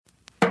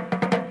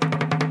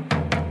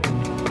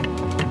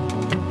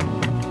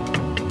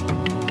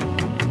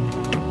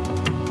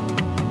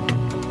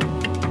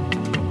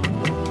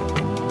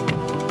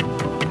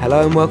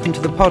Hello and welcome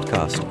to the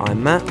podcast.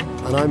 I'm Matt.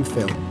 And I'm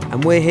Phil.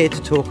 And we're here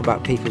to talk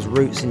about people's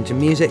roots into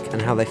music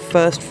and how they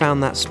first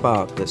found that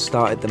spark that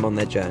started them on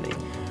their journey.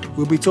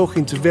 We'll be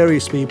talking to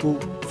various people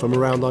from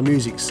around our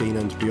music scene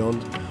and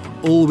beyond,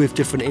 all with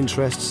different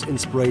interests,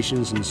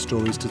 inspirations and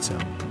stories to tell.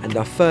 And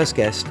our first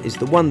guest is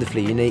the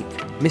wonderfully unique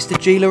Mr.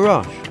 G La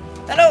Roche.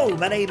 Hello,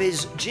 my name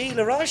is G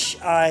La Roche.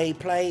 I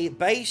play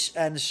bass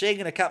and sing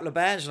in a couple of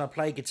bands, and I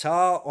play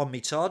guitar on me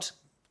Todd.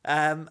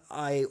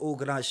 I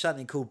organise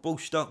something called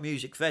Balstock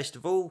Music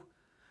Festival,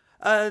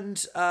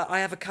 and I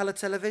have a colour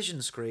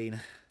television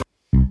screen.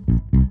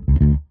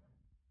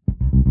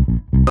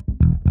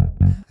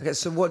 Okay,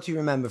 so what do you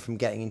remember from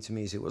getting into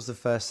music? What was the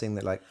first thing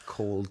that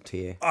called to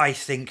you? I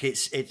think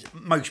it's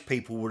most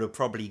people would have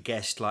probably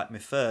guessed my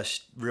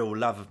first real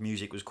love of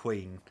music was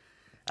Queen.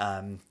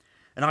 And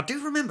I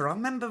remember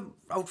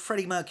old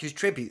Freddie Mercury's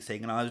tribute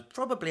thing, and I was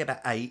probably about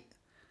 8.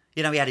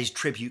 You know, he had his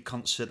tribute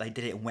concert, they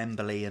did it in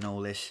Wembley and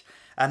all this.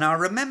 And I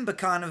remember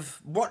kind of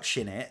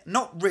watching it,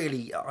 not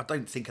really, I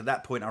don't think at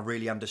that point I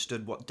really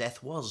understood what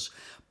death was.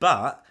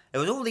 But there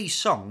was all these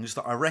songs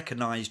that I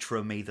recognised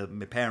from either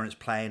my parents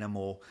playing them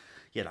or,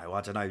 you know,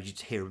 I don't know,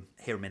 you'd hear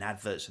them in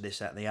adverts or this,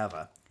 that and the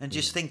other. And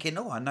just thinking,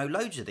 I know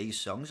loads of these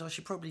songs, I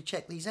should probably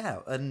check these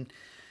out. And,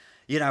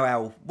 you know,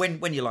 how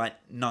when you're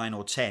 9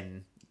 or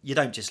 10, you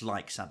don't just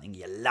like something,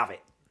 you love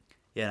it.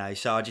 You know,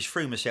 so I just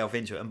threw myself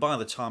into it. And by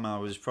the time I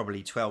was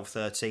probably 12,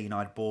 13,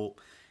 I'd bought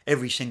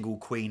every single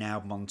Queen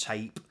album on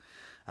tape.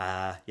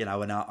 You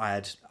know, and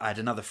I had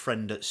another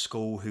friend at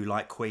school who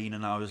liked Queen,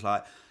 and I was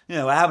like, you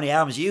know, how many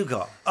albums you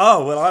got?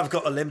 Oh, well, I've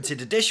got a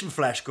limited edition,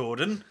 Flash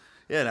Gordon.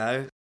 You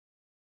know.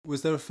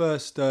 Was there a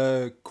first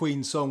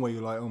Queen song where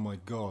you're like, oh my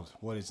God,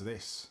 what is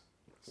this?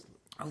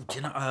 Oh, do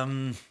you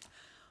know,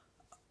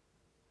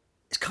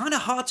 it's kind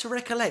of hard to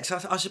recollect.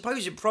 I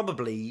suppose it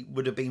probably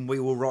would have been We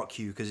Will Rock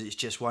You, because it's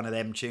just one of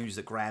them tunes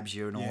that grabs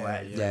you and all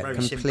that. Yeah, very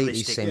completely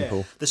simplistic. simple.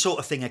 Yeah. The sort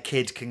of thing a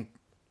kid can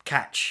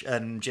catch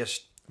and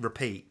just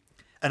repeat.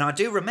 And I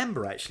do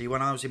remember, actually,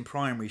 when I was in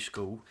primary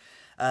school,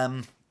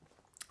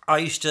 I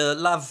used to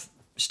love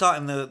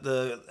starting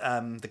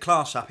the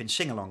class up in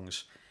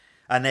sing-alongs.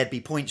 And there'd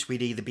be points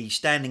we'd either be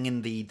standing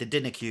in the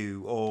dinner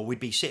queue or we'd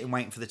be sitting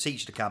waiting for the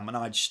teacher to come, and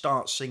I'd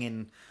start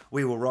singing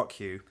We Will Rock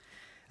You.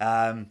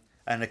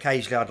 And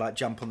occasionally I'd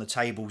jump on the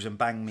tables and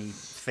bang me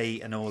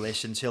feet and all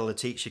this until the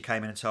teacher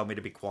came in and told me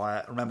to be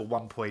quiet. I remember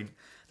one point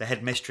the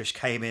headmistress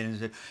came in and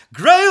said,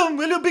 "Graham,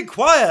 will you be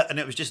quiet?" And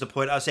it was just the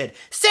point I said,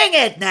 "Sing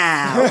it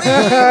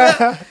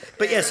now!"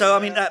 But yeah, so I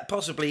mean that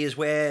possibly is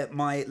where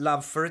my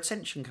love for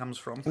attention comes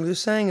from. You were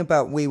saying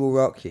about We Will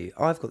Rock You.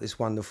 I've got this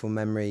wonderful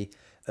memory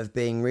of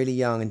being really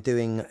young and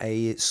doing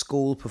a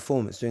school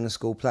performance, doing a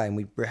school play, and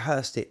we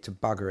rehearsed it to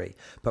buggery,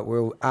 but we're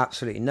all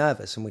absolutely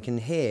nervous, and we can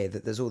hear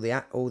that there's all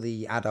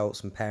the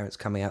adults and parents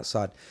coming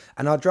outside,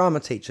 and our drama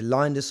teacher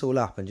lined us all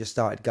up and just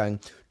started going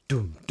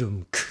dum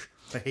dum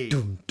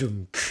dum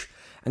dum,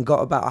 and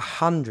got about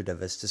 100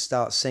 of us to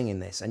start singing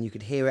this, and you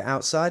could hear it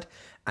outside,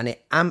 and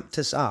it amped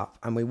us up,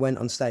 and we went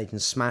on stage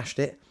and smashed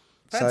it.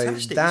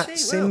 Fantastic. So that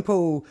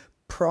simple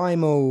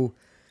primal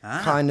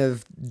kind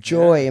of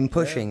joy in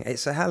pushing. Yeah.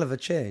 It's a hell of a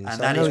tune. And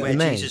so that is where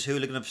Jesus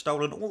Hooligan have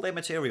stolen all their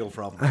material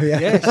from. Oh, yeah.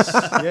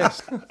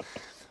 Yes.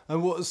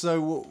 And what was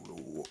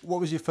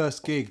your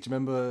first gig? Do you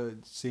remember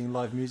seeing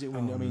live music?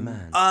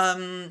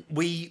 Man.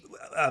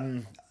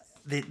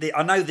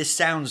 I know this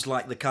sounds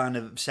like the kind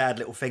of sad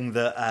little thing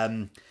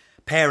that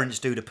parents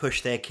do to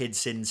push their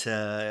kids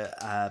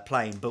into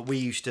playing, but we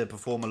used to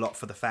perform a lot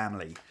for the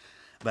family.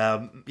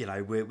 You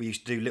know, we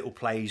used to do little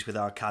plays with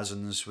our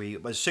cousins.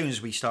 As soon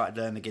as we started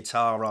learning the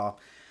guitar,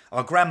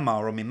 our grandma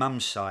on my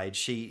mum's side,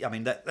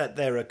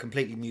 they're a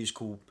completely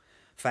musical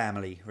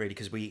family, really,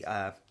 because we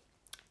are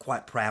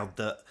quite proud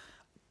that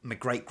my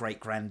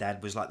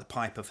great-great-granddad was like the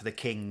piper for the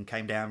king,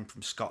 came down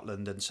from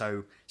Scotland, and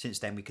so since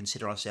then we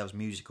consider ourselves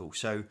musical.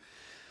 So,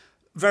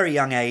 very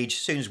young age, as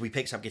soon as we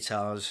picked up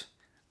guitars,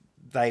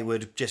 they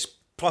would just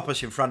plop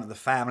us in front of the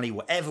family,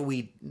 whatever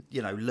we,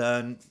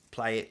 learn,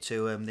 play it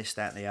to them, this,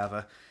 that, and the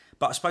other.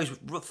 But I suppose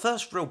the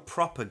first real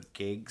proper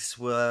gigs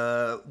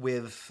were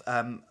with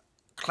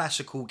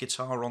classical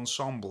guitar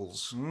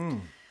ensembles,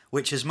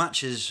 which, as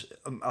much as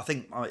I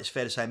think it's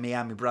fair to say me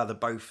and my brother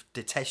both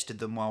detested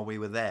them while we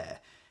were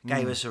there,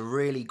 gave us a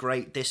really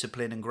great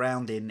discipline and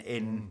grounding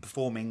in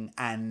performing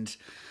and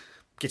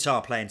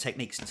guitar playing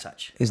techniques and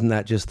such. Isn't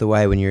that just the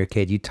way when you're a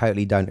kid? You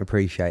totally don't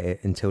appreciate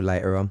it until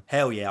later on.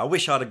 Hell yeah. I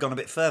wish I'd have gone a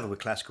bit further with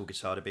classical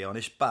guitar, to be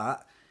honest.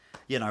 But,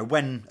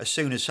 as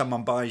soon as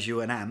someone buys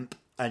you an amp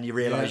and you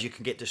realise you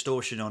can get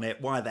distortion on it,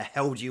 why the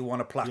hell do you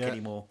want to pluck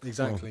anymore?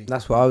 Exactly. Well,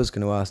 that's what I was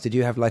going to ask. Did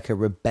you have a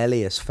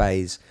rebellious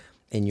phase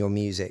in your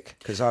music?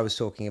 Because I was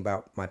talking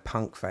about my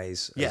punk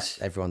phase, as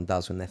everyone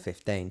does when they're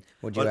 15.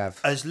 What do you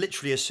have? As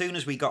soon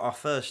as we got our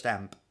first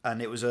amp,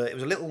 and it was a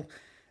little...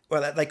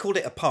 Well, they called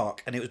it a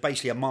Park, and it was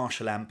basically a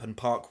Marshall amp, and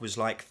Park was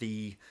like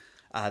the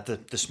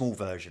small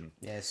version.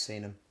 Yeah,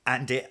 seen them.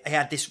 And it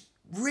had this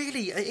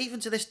really, even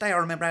to this day, I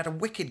remember it had a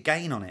wicked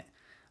gain on it.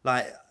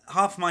 Like,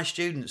 half my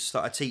students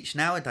that I teach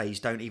nowadays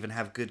don't even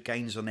have good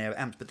gains on their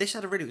amps. But this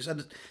had a really... So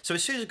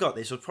as soon as I got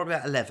this, I was probably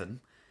about 11.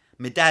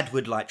 My dad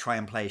would like try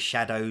and play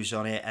Shadows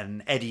on it,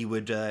 and Eddie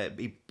would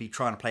be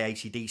trying to play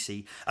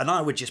AC/DC, and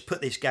I would just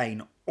put this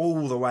gain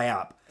all the way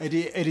up.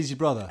 Eddie's your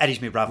brother? Eddie's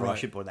my brother, Right. I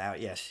should point that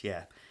out, yes,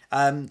 yeah.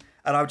 And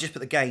I would just put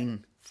the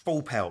gain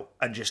full pelt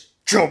and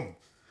just chum,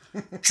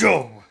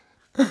 chum,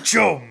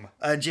 chum,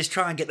 and just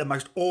try and get the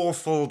most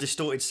awful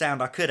distorted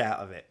sound I could out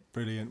of it.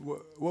 Brilliant.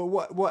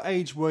 What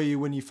age were you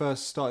when you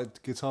first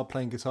started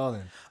playing guitar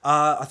then?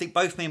 I think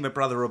both me and my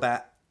brother were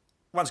about,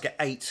 once get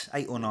 8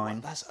 or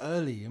 9. That's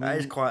early. I mean, That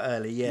is quite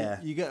early, yeah.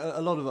 You get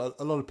a lot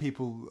of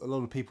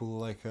people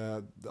like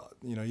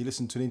you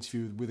listen to an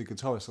interview with a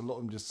guitarist. A lot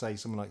of them just say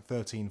something like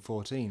 13,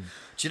 14.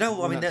 Do you know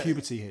what I mean? That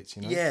puberty hits,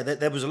 Yeah,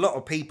 there was a lot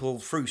of people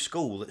through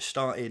school that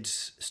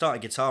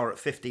started guitar at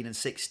 15 and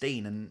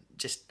 16 and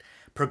just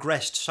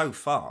progressed so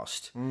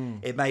fast.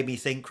 It made me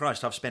think,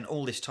 Christ, I've spent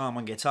all this time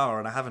on guitar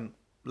and I haven't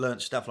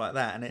learnt stuff like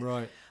that.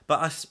 Right.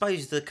 But I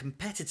suppose the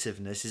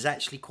competitiveness is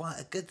actually quite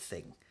a good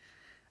thing.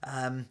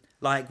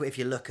 Like if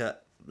you look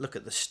at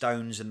the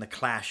Stones and the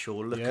Clash,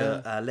 or look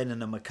at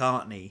Lennon and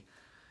McCartney,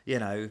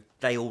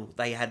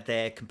 they had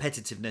their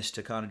competitiveness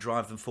to kind of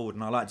drive them forward.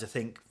 And I like to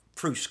think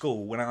through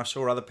school, when I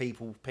saw other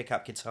people pick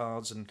up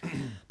guitars and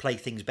play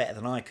things better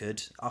than I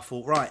could, I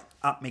thought, right,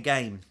 up my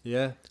game.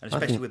 Yeah. And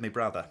especially with my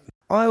brother.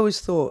 I always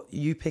thought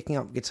you picking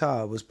up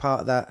guitar was part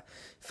of that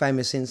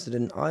famous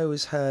incident. I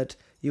always heard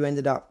you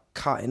ended up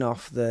cutting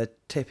off the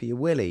tip of your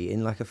willy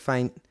in like a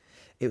faint...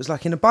 It was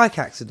like in a bike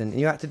accident and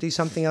you had to do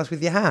something else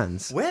with your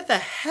hands. Where the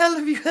hell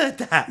have you heard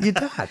that? Your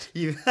dad.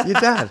 Your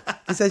dad.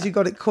 He says you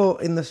got it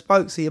caught in the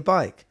spokes of your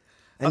bike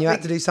and you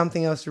had to do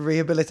something else to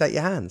rehabilitate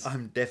your hands.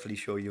 I'm definitely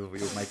sure you're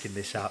making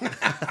this up.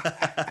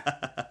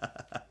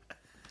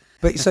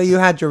 But so you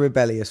had your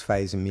rebellious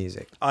phase in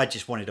music. I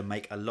just wanted to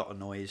make a lot of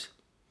noise.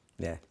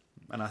 Yeah.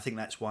 And I think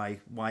that's why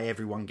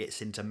everyone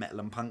gets into metal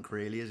and punk,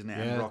 really, isn't it?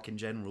 Yeah. And rock in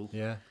general.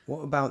 Yeah.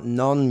 What about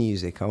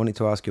non-music? I wanted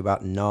to ask you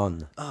about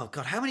non. Oh,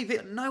 God, how many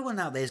people... No one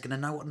out there is going to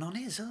know what non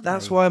is, are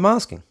That's they? why I'm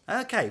asking.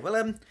 Okay,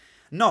 well,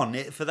 non,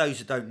 for those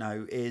that don't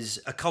know,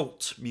 is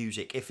occult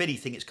music. If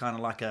anything, it's kind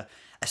of like a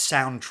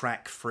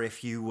soundtrack for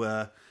if you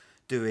were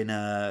doing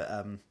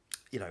an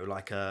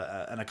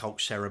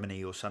occult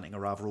ceremony or something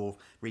or other, or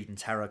reading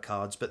tarot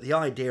cards. But the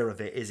idea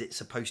of it is it's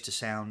supposed to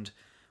sound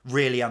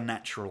really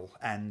unnatural.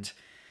 And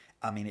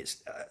I mean,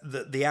 it's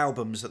the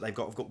albums that they've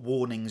got have got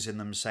warnings in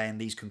them saying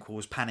these can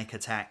cause panic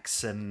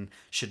attacks and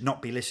should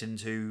not be listened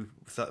to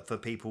for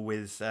people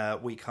with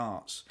weak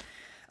hearts.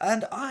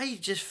 And I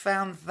just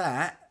found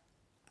that,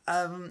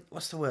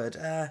 what's the word?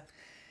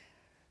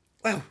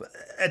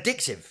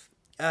 Addictive.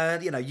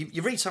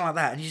 You read something like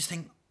that and you just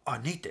think, I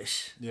need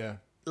this. Yeah.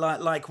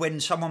 Like when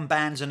someone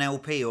bans an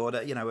LP, or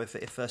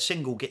if a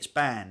single gets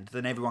banned,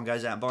 then everyone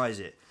goes out and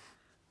buys it.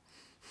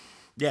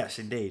 Yes,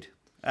 indeed.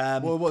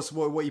 What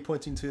are you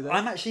pointing to there?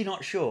 I'm actually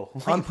not sure.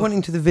 I'm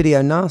pointing to the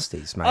Video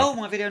Nasties, mate. Oh,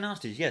 my Video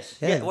Nasties, yes.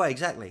 Yeah, well,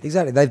 exactly.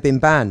 Exactly. They've been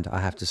banned.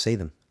 I have to see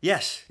them.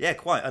 Yes, yeah,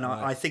 quite. And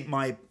I think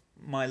my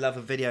love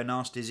of Video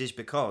Nasties is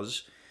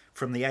because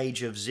from the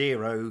age of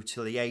 0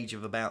 till the age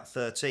of about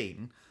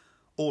 13,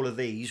 all of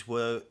these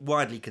were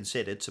widely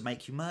considered to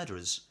make you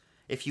murderers.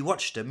 If you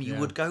watched them, you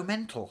would go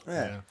mental.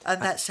 Yeah.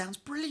 And that sounds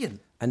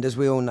brilliant. And as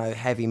we all know,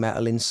 heavy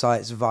metal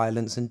incites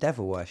violence and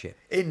devil worship.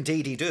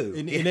 Indeedy do.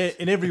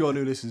 In everyone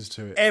who listens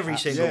to it. Every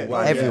single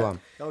one. Everyone.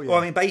 Oh, yeah. Well,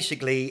 I mean,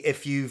 basically,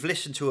 if you've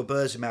listened to a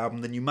Burzum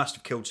album, then you must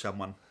have killed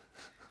someone.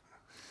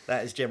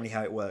 That is generally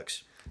how it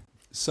works.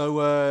 So,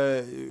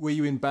 were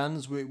you in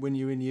bands when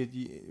you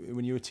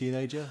were a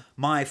teenager?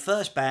 My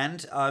first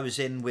band I was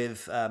in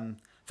with,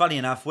 funny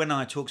enough, when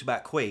I talked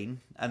about Queen,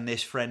 and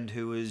this friend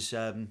who was,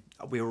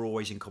 we were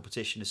always in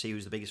competition to see who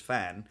was the biggest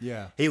fan.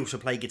 Yeah. He also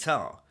played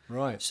guitar.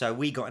 Right. So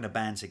we got in a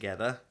band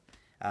together,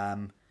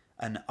 and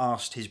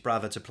asked his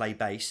brother to play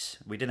bass.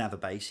 We didn't have a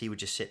bass; he would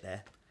just sit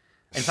there.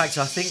 In fact,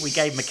 I think we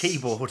gave him a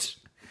keyboard.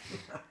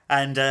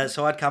 And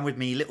so I'd come with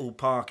me little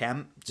park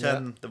amp,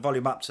 turn the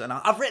volume up, and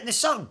I've written this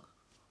song.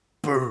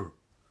 Boo,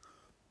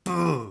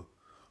 boo,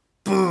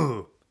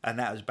 boo. And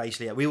that was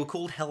basically it. We were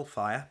called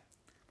Hellfire,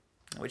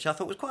 which I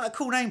thought was quite a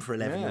cool name for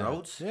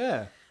 11-year-olds.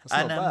 Yeah,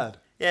 that's not bad.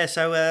 Yeah,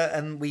 so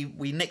and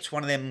we nicked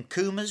one of them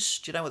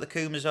Kumas. Do you know what the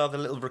Kumas are? The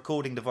little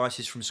recording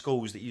devices from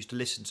schools that used to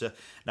listen to.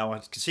 No, I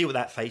can see with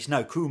that face.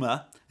 No,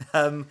 Kuma.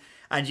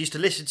 And used to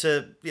listen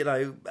to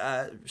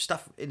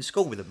stuff in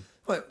school with them.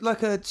 What,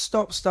 like a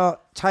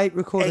stop-start tape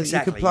recorder that you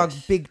could plug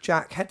big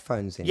jack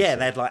headphones in? Yeah,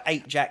 they had like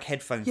 8 jack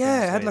headphone.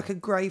 Yeah, it had like a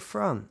grey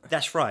front.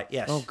 That's right.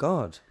 Yes. Oh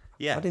God.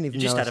 Yeah. I didn't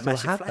even You just know had I a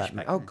still massive had that.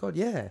 flashback, Oh didn't God,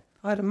 yeah.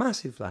 I had a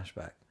massive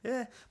flashback.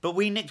 Yeah, but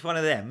we nicked one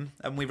of them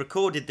and we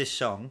recorded this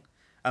song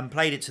and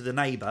played it to the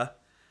neighbour,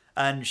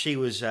 and she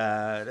was,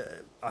 I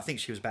think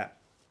she was about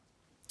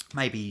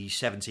maybe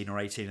 17 or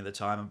 18 at the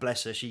time, and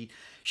bless her, she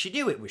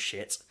knew it was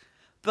shit,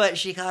 but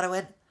she kind of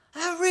went,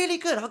 "Oh, really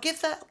good. I'll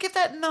give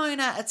that 9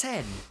 out of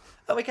 10."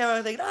 And we came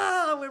over thinking,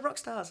 we're rock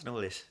stars and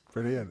all this.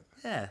 Brilliant.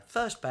 Yeah,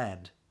 first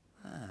band.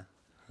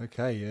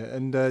 Okay, yeah.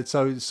 And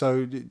so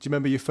do you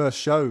remember your first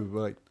show,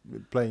 like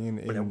playing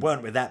in? Well, it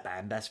weren't with that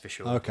band, that's for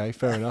sure. Okay,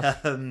 fair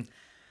enough.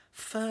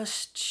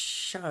 First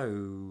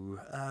show.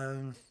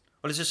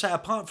 Well, as I say,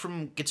 apart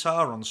from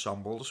guitar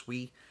ensembles,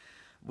 we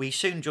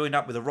soon joined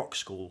up with a rock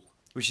school,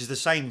 which is the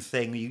same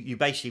thing. You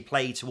basically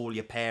play to all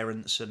your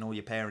parents and all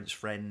your parents'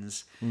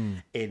 friends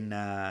in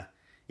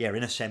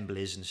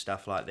assemblies and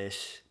stuff like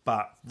this.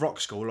 But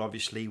rock school,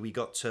 obviously, we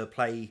got to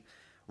play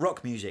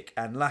rock music,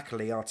 and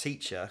luckily our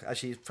teacher,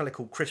 actually a fella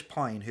called Chris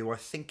Pine, who I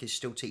think is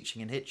still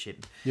teaching in Hitchin.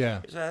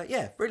 Yeah.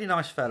 Really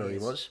nice fella he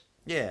was.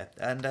 Yeah,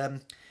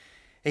 and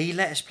he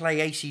let us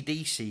play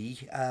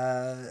AC/DC,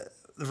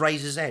 The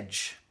Razor's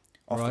Edge,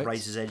 off the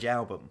Razor's Edge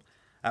album.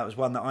 That was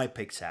one that I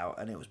picked out,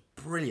 and it was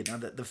brilliant.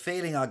 And the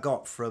feeling I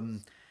got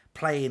from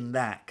playing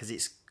that, because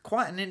it's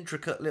quite an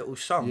intricate little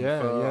song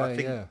I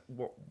think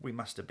what we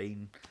must have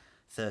been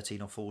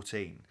 13 or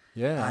 14.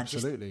 Yeah, and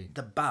absolutely. Just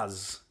the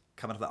buzz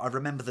coming off that. I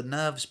remember the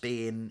nerves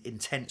being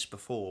intense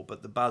before,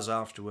 but the buzz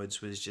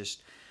afterwards was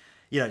just,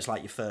 it's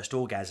like your first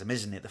orgasm,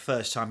 isn't it? The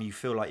first time you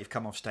feel like you've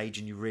come off stage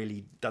and you've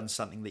really done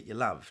something that you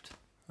loved.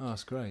 Oh,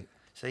 that's great.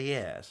 So,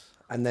 yes.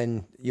 And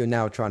then you're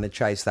now trying to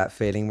chase that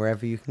feeling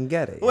wherever you can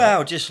get it.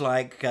 Well, just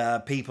like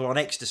people on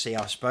ecstasy,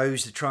 I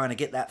suppose, they're trying to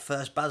get that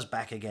first buzz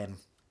back again.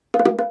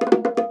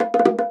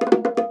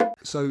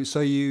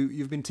 So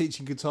you've been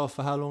teaching guitar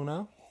for how long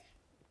now?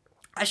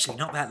 Actually,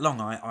 not that long.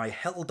 I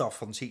held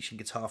off on teaching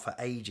guitar for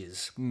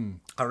ages.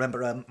 I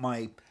remember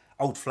my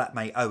old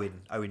flatmate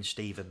Owen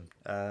Stephen,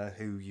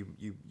 who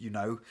you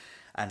know,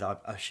 and I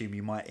assume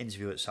you might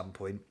interview at some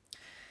point.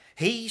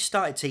 He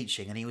started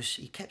teaching, and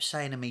he kept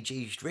saying to me, "Gee,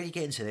 you should really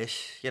get into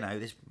this.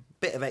 This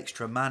bit of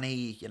extra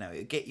money.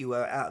 It'll get you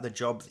out of the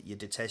job that you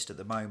detest at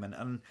the moment."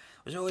 And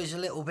I was always a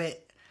little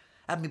bit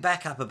had me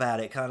back up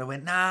about it. Kind of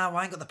went, "No,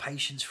 I ain't got the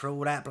patience for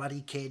all that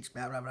bloody kids."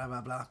 Blah blah blah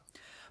blah blah.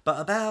 But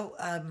about,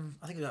 I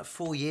think it was about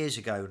 4 years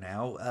ago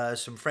now,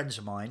 some friends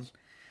of mine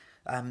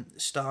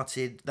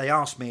they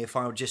asked me if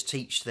I would just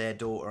teach their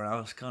daughter, and I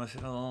was kind of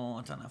said, "Oh,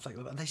 I don't know if I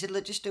could." And they said,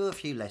 "Look, just do a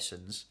few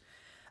lessons."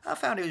 I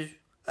found it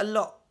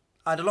was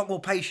I had a lot more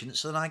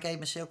patience than I gave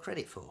myself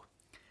credit for.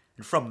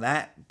 And from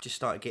that, just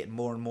started getting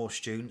more and more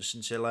students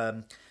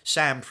until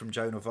Sam from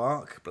Joan of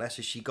Arc, bless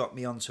her, she got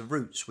me onto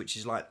Roots, which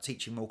is like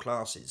teaching more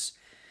classes.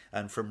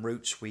 And from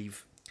Roots,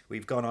 we've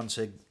gone on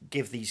to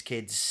give these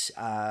kids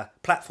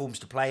platforms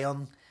to play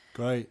on.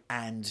 Great.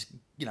 And,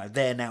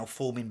 they're now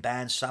forming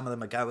bands. Some of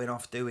them are going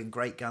off doing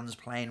great guns,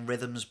 playing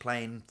rhythms,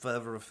 playing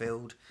further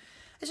afield.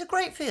 It's a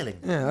great feeling.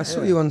 Yeah, I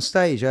saw you on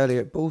stage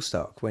earlier at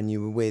Balstock when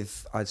you were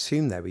with, I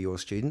assume they were your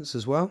students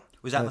as well.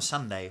 Was that on a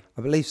Sunday?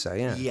 I believe so,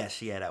 yeah. Yes,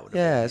 that would have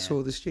been. Yeah, I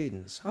saw the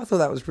students. I thought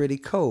that was really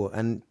cool.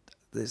 And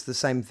it's the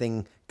same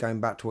thing going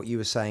back to what you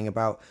were saying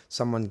about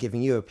someone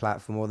giving you a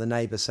platform or the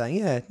neighbour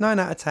saying, 9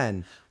 out of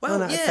 10. Well,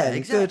 9 out of 10.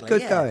 Exactly.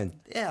 Good going.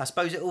 Yeah, I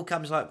suppose it all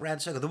comes like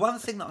round circle. The one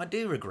thing that I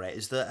do regret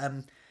is that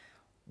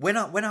when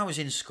I was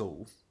in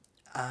school,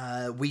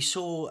 we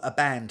saw a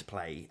band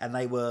play, and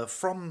they were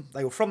from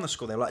the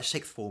school. They were like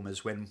sixth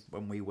formers when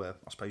we were,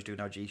 I suppose, doing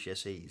our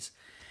GCSEs,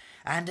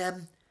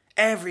 and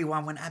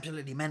everyone went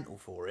absolutely mental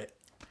for it.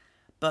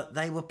 But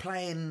they were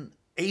playing,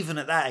 even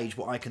at that age,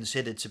 what I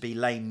considered to be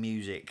lame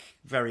music,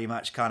 very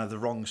much kind of the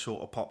wrong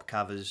sort of pop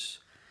covers,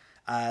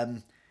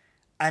 and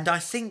I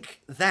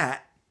think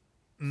that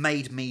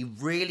made me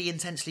really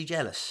intensely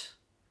jealous,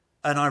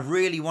 and I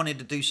really wanted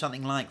to do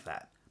something like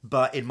that.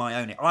 But in my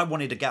own, I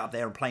wanted to get up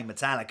there and play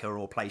Metallica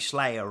or play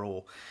Slayer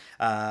or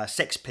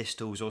Sex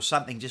Pistols or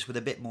something just with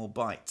a bit more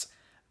bite,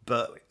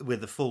 but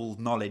with the full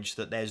knowledge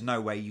that there's no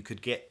way you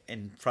could get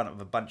in front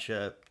of a bunch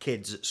of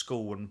kids at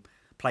school and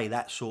play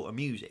that sort of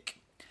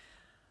music.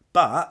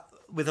 But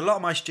with a lot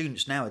of my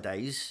students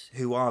nowadays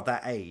who are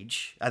that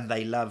age and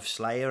they love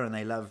Slayer and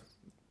they love,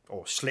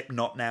 or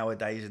Slipknot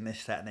nowadays and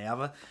this, that and the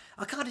other,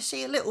 I kind of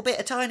see a little bit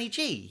of Tiny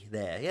G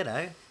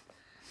there,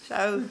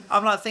 So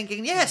I'm like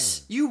thinking,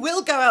 yes, you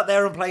will go out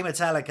there and play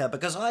Metallica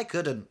because I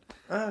couldn't.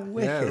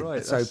 Wicked. Yeah,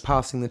 right. So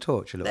passing the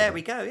torch a little There bit.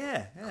 we go,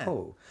 yeah.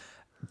 Cool.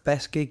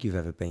 Best gig you've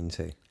ever been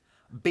to?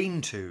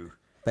 Been to.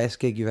 Best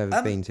gig you've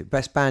ever been to?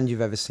 Best band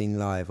you've ever seen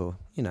live or,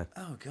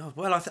 Oh, God.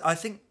 Well, I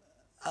think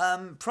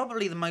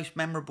probably the most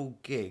memorable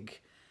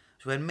gig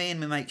was when me and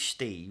my mate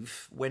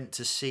Steve went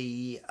to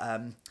see,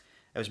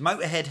 it was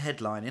Motorhead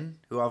headlining,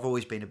 who I've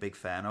always been a big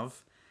fan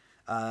of.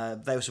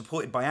 They were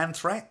supported by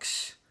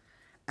Anthrax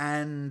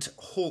and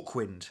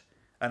Hawkwind.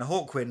 And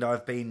Hawkwind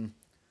I've been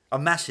a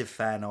massive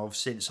fan of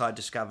since I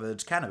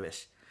discovered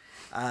cannabis,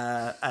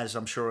 as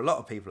I'm sure a lot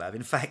of people have.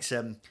 In fact,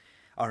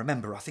 I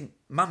remember, I think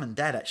Mum and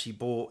Dad actually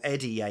bought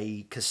Eddie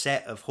a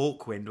cassette of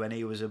Hawkwind when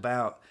he was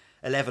about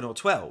 11 or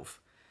 12.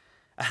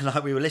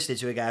 And we were listening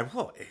to it going,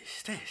 what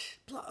is this?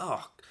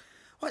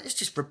 What, it's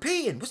just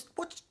repeating.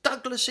 What's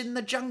Douglas in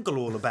the Jungle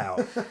all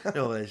about?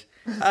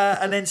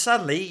 And then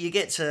suddenly you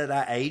get to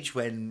that age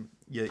when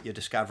you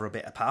discover a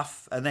bit of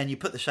puff, and then you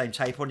put the same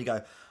tape on, you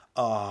go,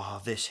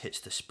 oh, this hits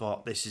the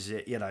spot, this is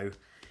it,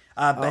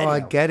 But I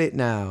anyhow, get it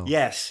now.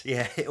 yes,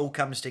 yeah, it all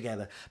comes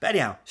together. But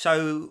anyhow,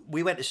 so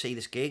we went to see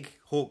this gig,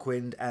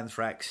 Hawkwind,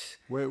 Anthrax.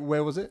 Where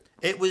was it?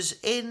 It was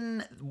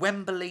in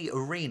Wembley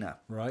Arena.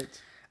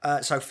 Right.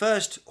 So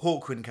first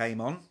Hawkwind came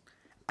on,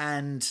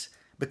 and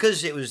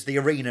because it was the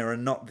arena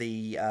and not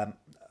the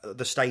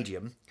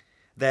stadium,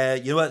 there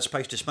you weren't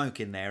supposed to smoke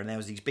in there, and there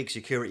was these big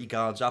security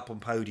guards up on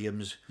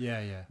podiums.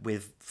 Yeah.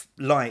 With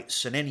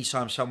lights, and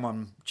anytime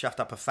someone chuffed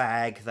up a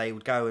fag, they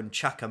would go and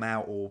chuck them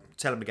out or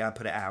tell them to go and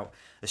put it out.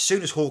 As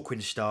soon as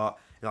Hawkwind start,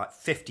 like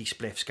 50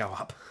 spliffs go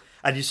up,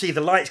 and you see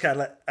the lights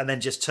go, and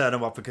then just turn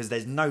them off because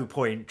there's no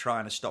point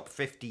trying to stop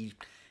 50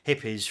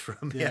 hippies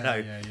from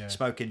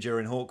smoking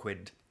during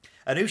Hawkwind.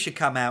 And who should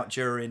come out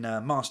during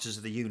Masters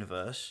of the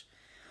Universe?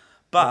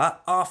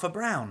 But Arthur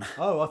Brown.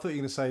 Oh, I thought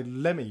you were going to say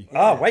Lemmy.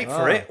 Oh, wait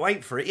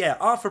for it. Yeah,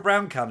 Arthur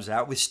Brown comes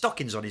out with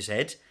stockings on his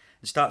head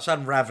and starts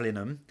unravelling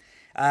them.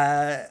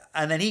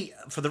 And then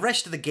for the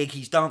rest of the gig,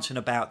 he's dancing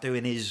about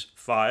doing his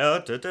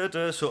fire,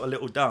 sort of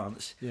little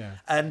dance. Yeah.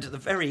 And at the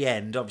very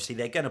end, obviously,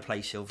 they're going to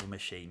play Silver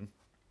Machine.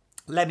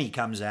 Lemmy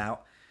comes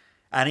out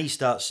and he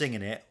starts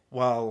singing it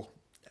while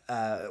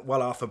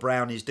Arthur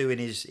Brown is doing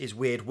his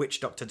weird witch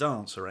doctor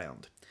dance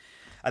around.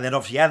 And then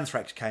obviously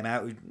Anthrax came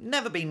out, who'd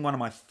never been one of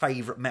my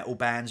favourite metal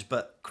bands,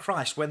 but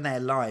Christ, when they're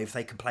live,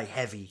 they can play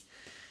heavy.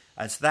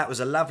 And so that was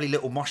a lovely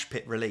little mosh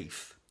pit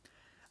relief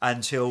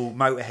until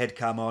Motorhead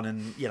come on,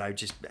 and you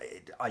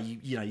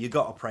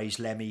got to praise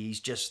Lemmy.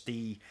 He's just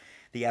the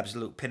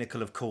absolute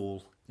pinnacle of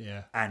cool.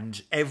 Yeah. And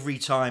every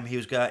time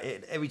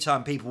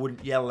people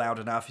wouldn't yell loud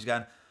enough, he's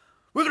going,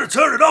 "We're going to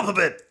turn it up a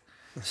bit."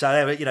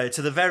 So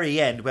to the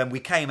very end, when we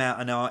came out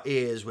and our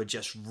ears were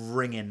just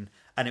ringing.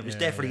 And it was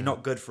definitely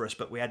not good for us,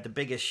 but we had the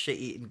biggest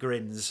shit-eating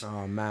grins,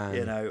 Oh,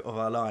 man. of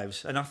our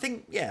lives. And I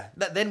think,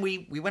 then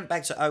we went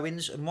back to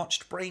Owen's and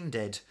watched Brain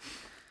Dead.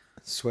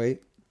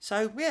 Sweet.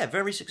 So,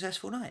 very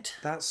successful night.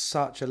 That's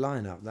such a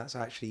lineup. That's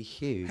actually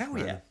huge. Hell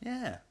man.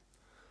 yeah.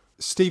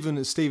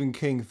 Stephen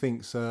King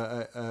thinks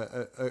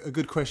a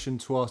good question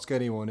to ask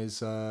anyone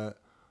is, are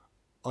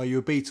you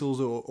a Beatles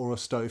or a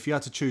Stone? If you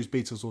had to choose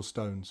Beatles or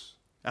Stones.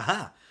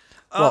 Aha.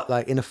 What,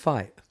 like in a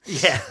fight?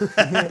 Yeah.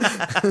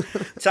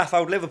 Tough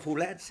old Liverpool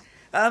lads.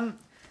 I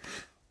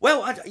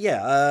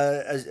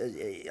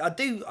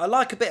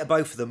like a bit of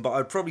both of them, but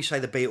I'd probably say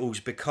the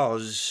Beatles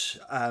because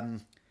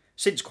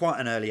since quite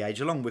an early age,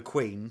 along with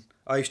Queen,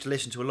 I used to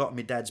listen to a lot of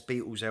my dad's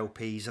Beatles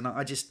LPs, and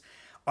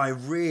I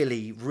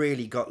really,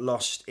 really got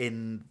lost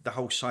in the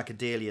whole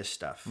psychedelia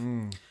stuff.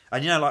 And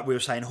like we were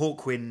saying,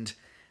 Hawkwind,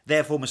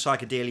 their form of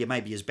psychedelia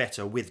maybe is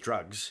better with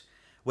drugs.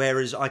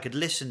 Whereas I could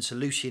listen to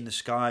Lucy in the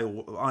Sky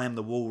or I Am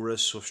the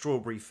Walrus or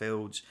Strawberry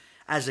Fields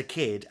as a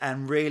kid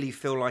and really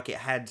feel like it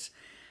had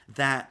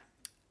that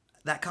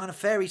kind of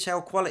fairy tale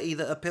quality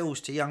that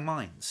appeals to young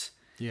minds.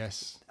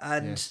 Yes.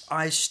 And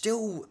I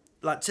still,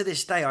 to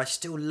this day, I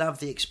still love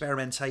the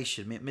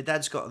experimentation. My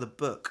dad's got the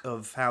book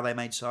of how they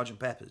made Sgt.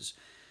 Pepper's.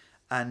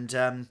 And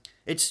I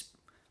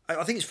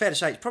think it's fair to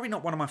say, it's probably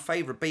not one of my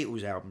favourite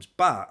Beatles albums,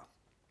 but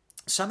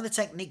some of the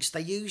techniques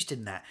they used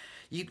in that,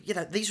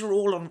 these are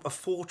all on a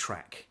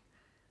 4-track.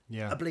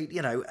 Yeah. I believe,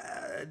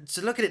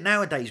 to look at it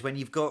nowadays when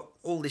you've got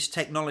all this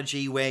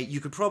technology where you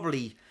could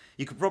probably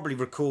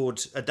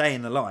record a day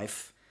in the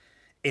life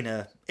in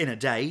a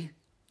day,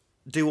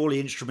 do all the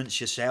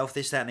instruments yourself,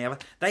 this, that, and the other.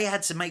 They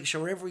had to make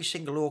sure every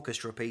single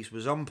orchestra piece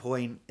was on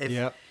point.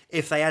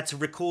 If they had to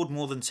record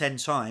more than 10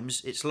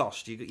 times, it's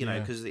lost.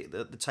 Because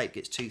the tape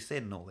gets too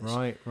thin and all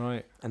this.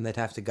 Right. And they'd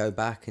have to go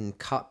back and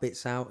cut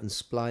bits out and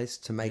splice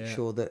to make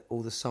sure that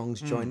all the songs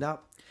joined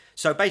up.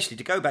 So basically,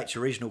 to go back to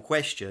your original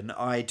question,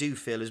 I do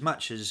feel as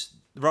much as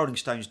the Rolling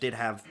Stones did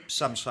have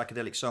some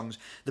psychedelic songs,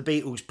 the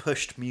Beatles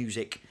pushed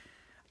music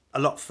a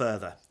lot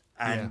further.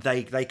 And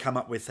they come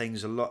up with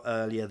things a lot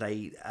earlier.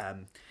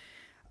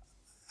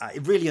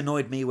 It really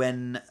annoyed me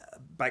when,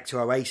 back to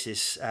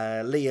Oasis,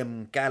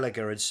 Liam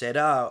Gallagher had said,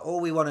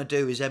 all we want to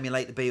do is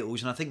emulate the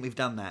Beatles, and I think we've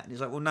done that. And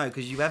he's like, well, no,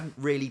 because you haven't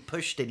really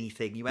pushed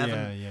anything. You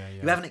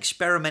haven't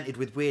experimented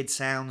with weird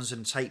sounds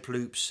and tape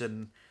loops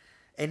and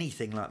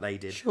anything like they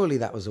did. Surely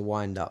that was a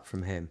wind-up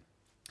from him.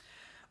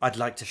 I'd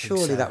like to think so.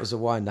 Surely that was a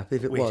wind-up.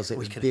 If it was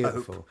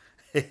beautiful.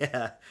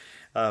 Yeah.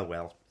 Oh,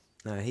 well.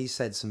 No, he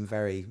said some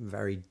very,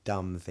 very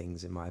dumb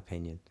things, in my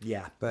opinion.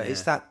 Yeah. But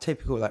it's that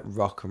typical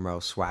rock and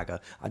roll swagger.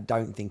 I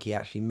don't think he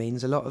actually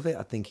means a lot of it.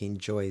 I think he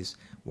enjoys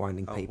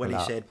winding people up. When he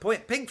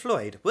said, Pink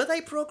Floyd, were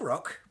they prog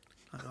rock?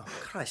 Oh,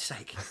 Christ's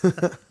sake.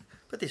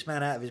 Put this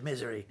man out of his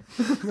misery.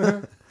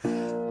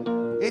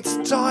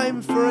 It's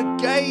time for a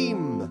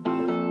game!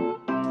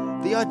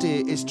 The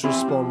idea is to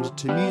respond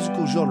to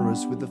musical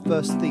genres with the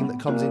first thing that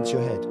comes into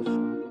your head.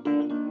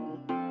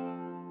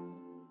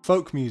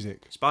 Folk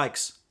music.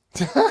 Spikes.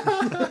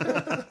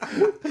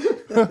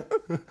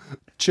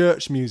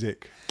 Church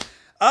music.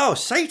 Oh,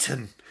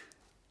 Satan!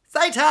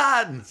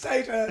 Satan!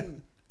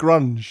 Satan!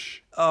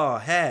 Grunge. Oh,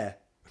 hair.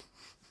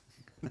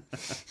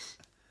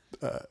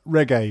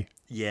 Reggae.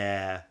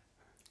 Yeah.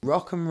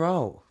 Rock and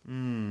roll.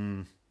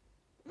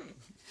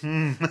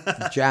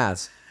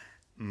 Jazz.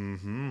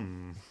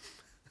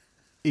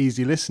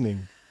 Easy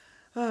listening.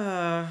 What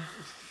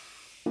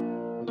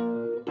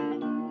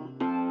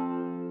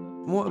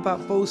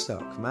about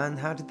Balstock, man?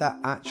 How did that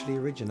actually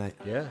originate?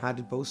 Yeah. How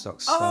did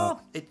Balstock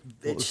start? It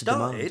was the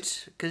demand? started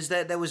because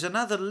there was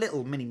another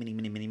little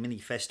mini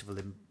festival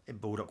in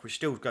Baldock, which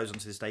still goes on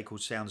to this day,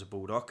 called Sounds of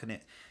Baldock, and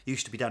it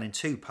used to be done in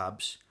 2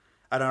 pubs.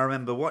 And I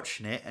remember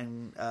watching it,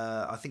 and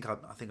I think I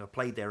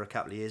played there a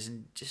couple of years,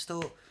 and just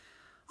thought,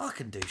 I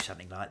can do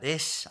something like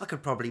this. I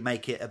could probably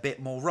make it a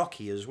bit more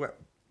rocky as well.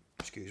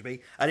 Excuse me.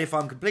 And if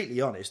I'm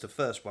completely honest, the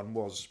first one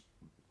was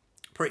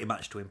pretty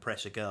much to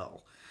impress a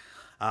girl.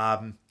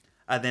 And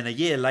then a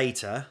year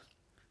later,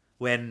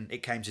 when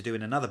it came to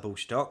doing another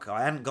Balstock,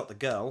 I hadn't got the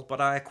girl,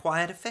 but I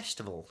acquired a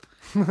festival.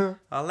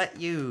 I'll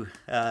let you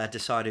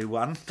decide who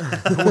won.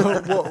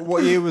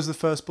 What year was the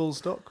first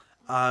Balstock?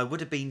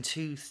 Would have been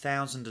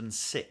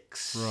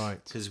 2006.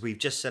 Right. Because we've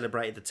just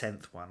celebrated the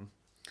 10th one.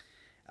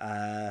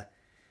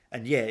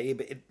 And yeah,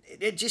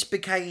 it just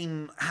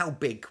became, how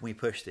big can we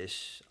push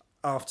this?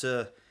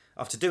 After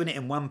doing it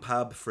in one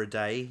pub for a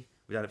day,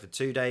 we done it for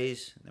 2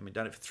 days, and then we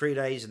done it for 3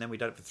 days, and then we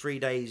done it for 3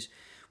 days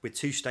with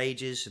 2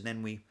 stages, and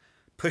then we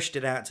pushed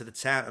it out to the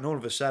town, and all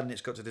of a sudden it's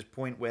got to this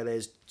point where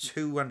there's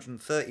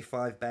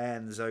 235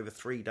 bands over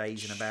 3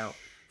 days in about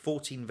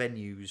 14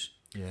 venues.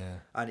 Yeah.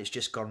 And it's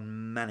just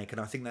gone manic, and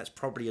I think that's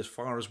probably as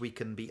far as we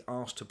can be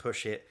asked to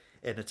push it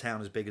in a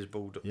town as big as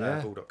Baldock.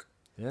 Yeah.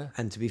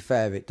 And to be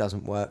fair, if it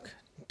doesn't work,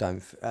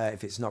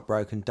 if it's not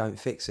broken, don't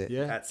fix it.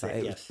 Yeah. That's Like, it,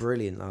 it yes. was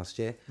brilliant last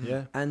year.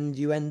 Yeah. And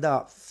you end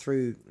up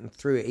through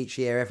it each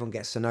year. Everyone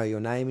gets to know your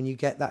name, and you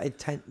get that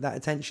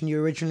attention you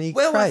originally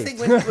Well, I craved. think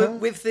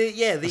with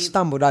I the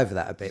stumbled over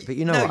that a bit, but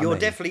you know no, what I you're mean.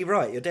 definitely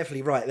right. You're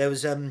definitely right. There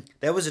was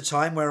a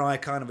time where I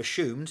kind of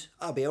assumed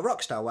I'll be a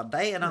rock star one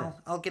day, and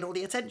I'll get all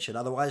the attention.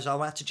 Otherwise,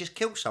 I'll have to just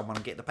kill someone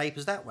and get the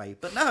papers that way.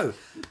 But no,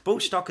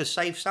 Balstock has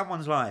saved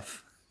someone's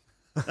life.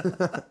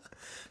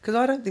 Because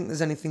I don't think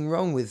there's anything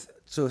wrong with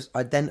sort of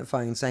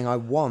identifying and saying I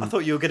want. I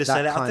thought you were going to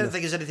say that. I kind don't of-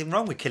 think there's anything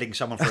wrong with killing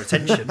someone for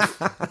attention. I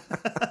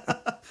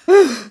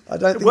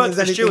don't think Worked there's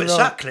for anything Stuart wrong.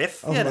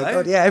 Sutcliffe, Oh you my know.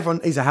 God, yeah,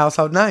 he's a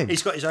household name.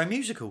 He's got his own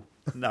musical.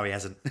 No, he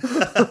hasn't.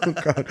 Oh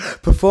God,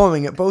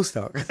 performing at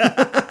Balstock.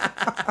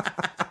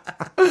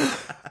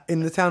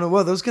 In the town of,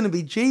 well, there was going to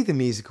be G the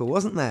musical,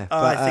 wasn't there?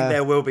 Oh, I think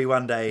there will be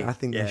one day. I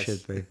think yes. there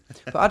should be.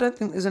 But I don't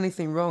think there's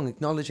anything wrong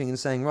acknowledging and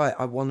saying, right,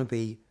 I want to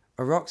be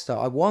a rock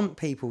star. I want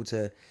people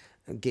to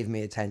give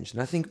me attention.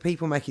 I think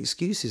people make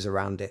excuses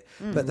around it.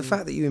 But the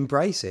fact that you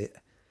embrace it,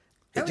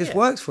 it Oh, just yeah.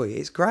 works for you.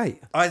 It's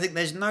great. I think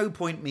there's no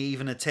point me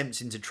even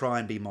attempting to try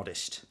and be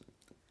modest,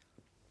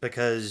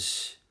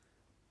 because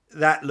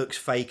that looks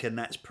fake and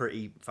that's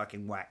pretty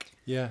fucking whack.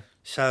 Yeah.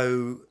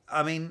 So,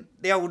 I mean,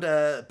 the old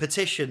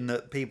petition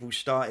that people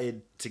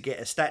started to get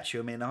a statue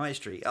of me in the high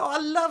street. Oh, I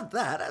loved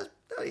that.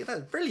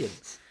 That's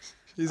brilliant.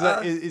 Is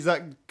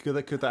that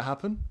could that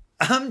happen?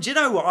 Do you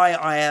know what?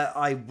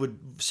 I would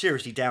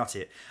seriously doubt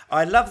it.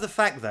 I love the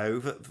fact, though,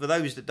 for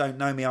those that don't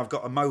know me, I've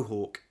got a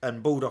mohawk,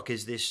 and Baldock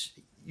is this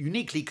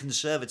uniquely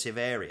conservative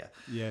area.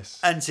 Yes.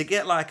 And to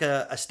get like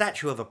a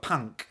statue of a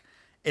punk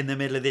in the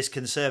middle of this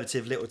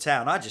conservative little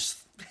town,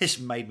 this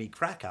made me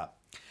crack up.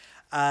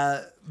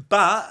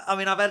 But, I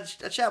mean, I've had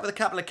a chat with a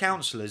couple of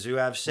councillors who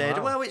have said,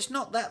 Wow. well, it's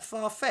not that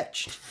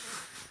far-fetched.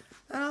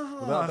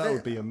 Oh, Well, that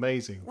would be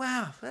amazing.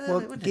 Wow. Well,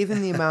 wouldn't it?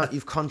 given the amount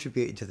you've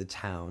contributed to the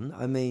town,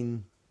 I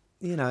mean,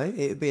 you know,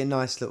 it would be a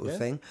nice little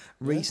thing.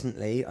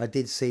 Recently, I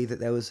did see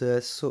that there was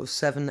a sort of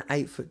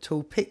 7-8 foot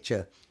tall picture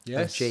of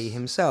Yes. G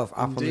himself up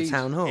on the Indeed.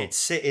 town hall. It's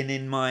sitting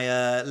in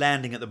my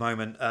landing at the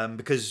moment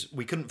because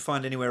we couldn't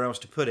find anywhere else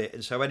to put it.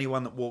 And so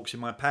anyone that walks in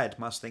my pad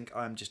must think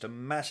I'm just a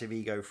massive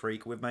ego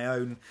freak with my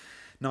own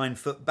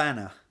 9-foot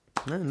banner.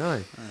 No.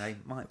 And they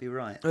might be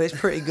right. Well, it's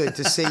pretty good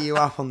to see you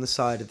up on the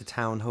side of the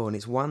town hall, and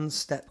it's one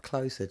step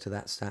closer to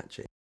that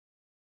statue.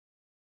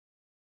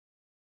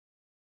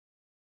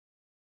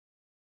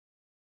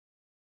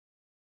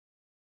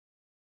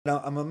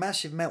 Now, I'm a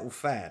massive metal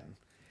fan,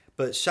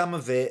 but some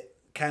of it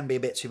can be a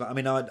bit too much. I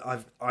mean,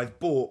 I've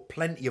bought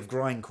plenty of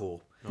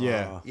grindcore.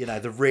 Yeah. You know,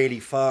 the really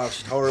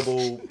fast,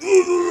 horrible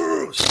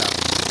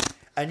stuff.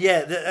 And yeah,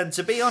 and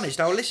to be honest,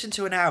 I'll listen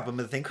to an album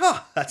and think,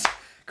 oh, that's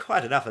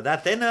quite enough of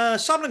that. Then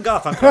Simon and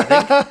Garfunkel,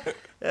 I think.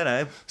 You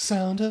know.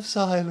 Sound of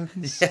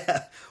silence.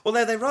 Yeah.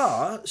 Although there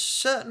are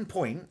certain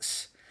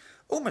points,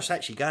 almost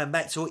actually going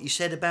back to what you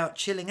said about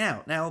chilling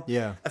out. Now,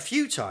 Yeah. a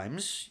few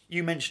times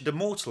you mentioned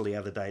Immortal the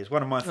other day. It's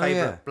one of my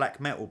favourite black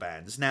metal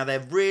bands. Now,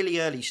 their really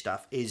early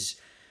stuff is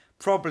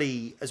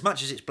probably, as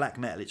much as it's black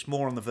metal, it's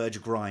more on the verge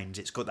of grind.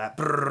 It's got that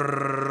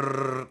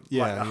brrrr,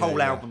 like the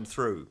whole album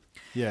through.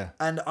 Yeah.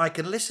 And I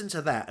can listen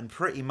to that and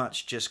pretty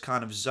much just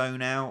kind of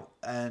zone out,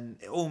 and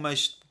it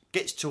almost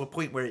gets to a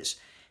point where it's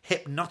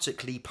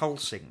hypnotically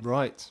pulsing.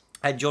 Right.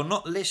 And you're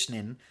not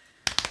listening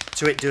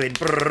to it doing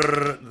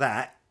brrrr,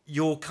 that.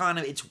 You're kind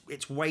of,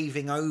 it's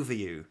waving over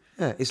you.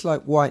 Yeah, it's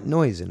like white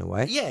noise in a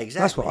way. Yeah,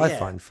 exactly. That's what I yeah.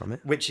 find from it.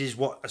 Which is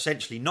what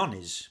essentially non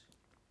is.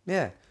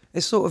 Yeah.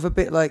 It's sort of a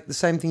bit like the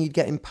same thing you'd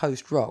get in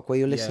post rock, where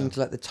you're listening to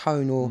like the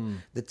tone or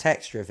the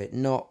texture of it,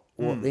 not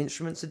what the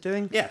instruments are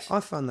doing. Yes. I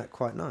find that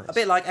quite nice. A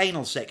bit like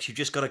anal sex, you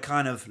just got to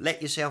kind of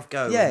let yourself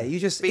go. Yeah, you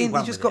just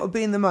got to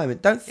be in the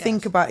moment. Don't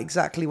think about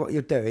exactly what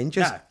you're doing.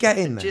 Just get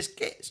in there. Just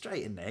get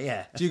straight in there.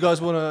 Yeah. Do you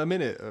guys want a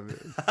minute of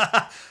it?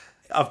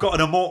 I've got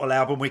an Immortal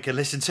album we can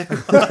listen to.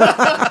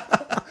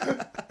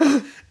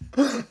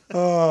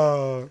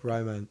 Oh,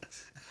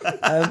 romance.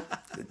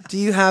 Do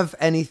you have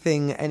any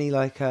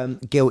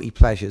guilty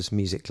pleasures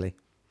musically?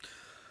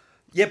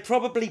 Yeah,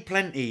 probably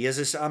plenty.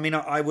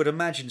 I would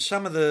imagine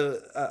some of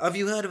the. Have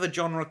you heard of a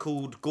genre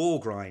called gore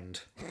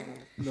grind?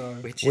 No.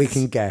 We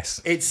can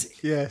guess.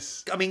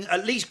 Yes. I mean,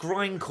 at least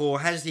grindcore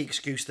has the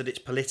excuse that it's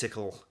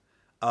political,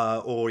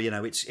 or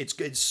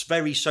it's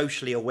very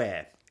socially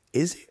aware.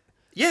 Is it?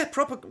 Yeah,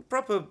 proper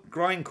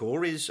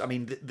grindcore is. I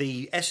mean,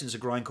 the essence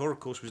of grindcore, of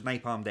course, was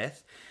Napalm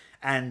Death,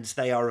 and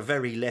they are a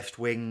very left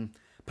wing,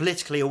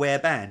 politically aware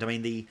band. I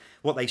mean,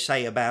 what they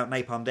say about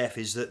Napalm Death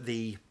is that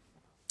the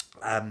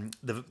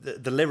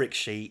lyric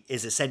sheet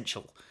is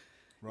essential.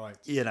 Right.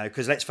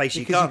 Because let's face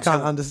it, Because you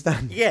can't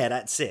understand. Yeah,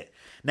 that's it.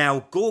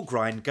 Now, gore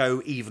grind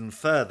go even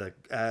further.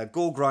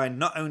 Gore grind,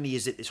 not only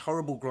is it this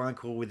horrible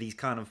grindcore with these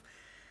kind of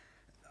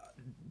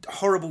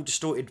horrible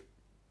distorted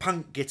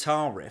punk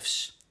guitar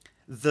riffs,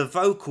 the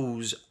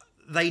vocals,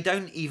 they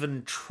don't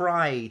even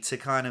try to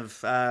kind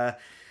of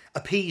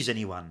appease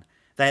anyone.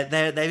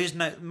 There is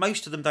no.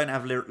 Most of them don't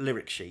have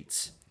lyric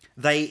sheets.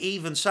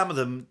 Some of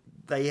them,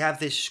 they have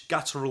this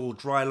guttural,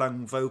 dry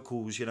lung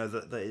vocals,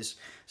 that is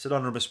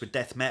synonymous with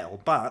death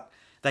metal, but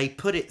they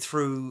put it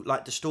through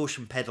like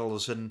distortion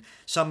pedals, and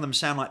some of them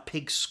sound like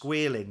pigs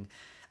squealing,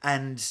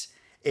 and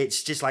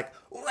it's just like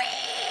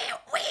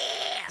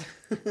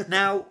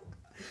Now,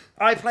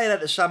 I play that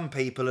to some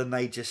people, and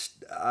they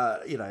just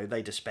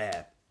they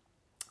despair.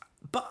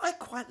 But I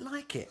quite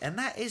like it, and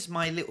that is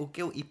my little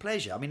guilty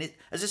pleasure. I mean,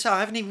 as I say, I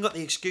haven't even got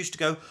the excuse to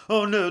go,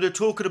 oh no, they're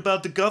talking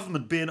about the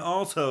government being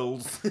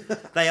arseholes.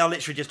 They are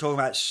literally just talking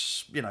about,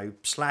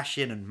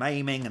 slashing and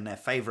maiming and their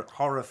favourite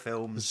horror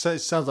films. It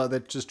sounds like they're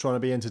just trying to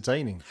be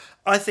entertaining.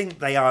 I think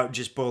they are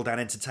just boiled down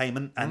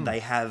entertainment, and they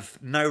have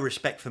no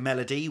respect for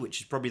melody,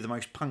 which is probably the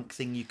most punk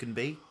thing you can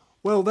be.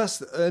 Well,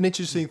 that's an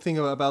interesting thing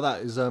about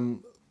that is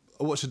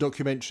I watched a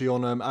documentary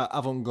on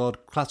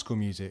avant-garde classical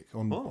music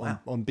on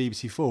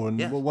BBC Four, and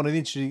one of the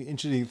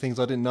interesting things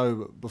I didn't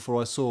know before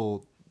I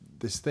saw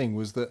this thing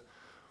was that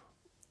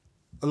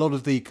a lot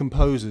of the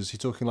composers, you're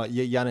talking like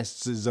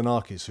Yanis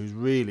Xenakis, who's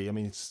really, I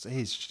mean,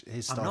 his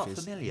stuff I'm not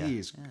is familiar.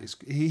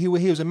 He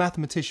was a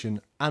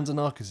mathematician and an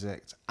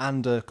architect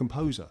and a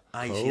composer.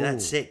 I see,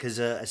 that's it, because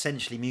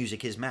essentially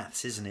music is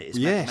maths, isn't it? It's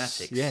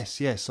mathematics.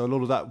 Yes. So a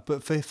lot of that,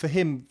 but for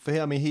him,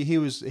 I mean,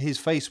 his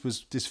face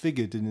was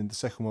disfigured in the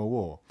Second World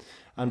War,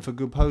 and for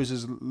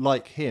composers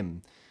like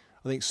him,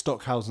 I think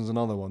Stockhausen's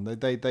another one.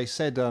 They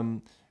said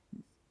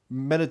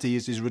melody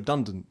is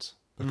redundant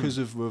because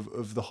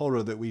of the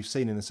horror that we've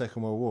seen in the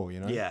Second World War.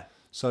 Yeah.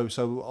 So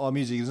our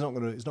music is not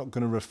going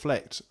to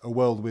reflect a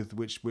world with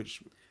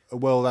which a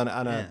world and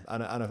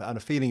a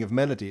feeling of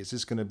melody. It's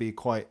just going to be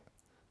quite,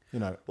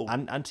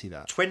 anti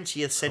that.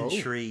 20th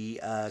century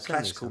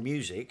classical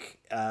music,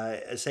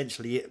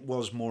 essentially it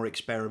was more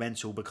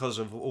experimental because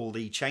of all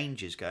the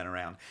changes going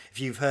around. If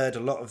you've heard a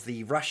lot of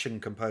the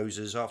Russian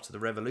composers after the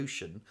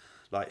revolution,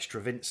 like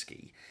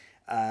Stravinsky,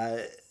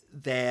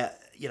 the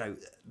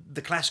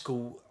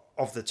classical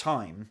of the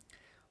time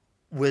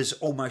was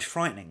almost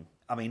frightening.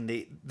 I mean,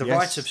 the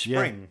Rite of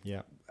Spring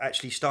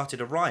actually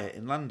started a riot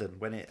in London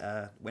when it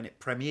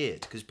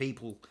premiered, because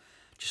people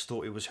just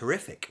thought it was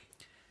horrific.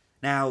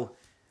 Now,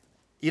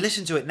 you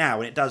listen to it now,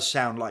 and it does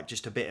sound like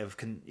just a bit of,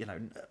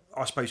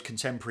 I suppose,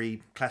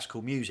 contemporary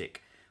classical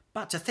music.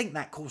 But to think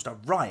that caused a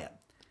riot,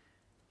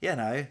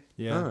 Yeah.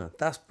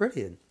 That's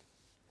brilliant.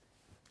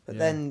 But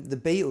then the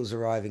Beatles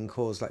arriving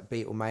caused like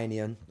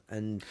Beatlemania,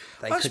 and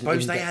I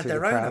suppose they had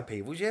their own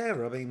upheavals. Yeah,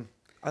 I mean,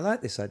 I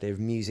like this idea of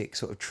music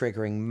sort of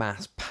triggering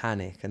mass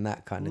panic and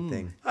that kind of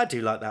thing. I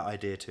do like that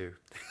idea too.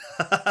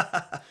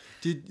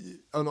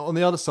 On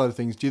the other side of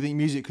things, do you think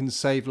music can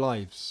save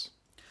lives?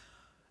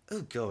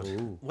 Oh God.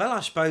 Ooh. Well,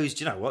 I suppose,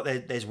 do you know what?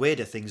 There's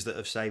weirder things that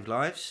have saved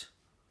lives.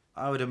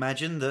 I would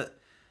imagine that.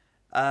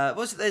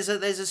 There's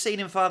a scene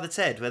in Father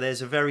Ted where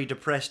there's a very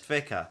depressed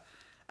vicar,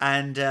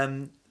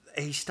 and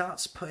he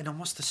starts putting on,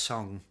 what's the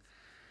song?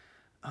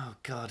 Oh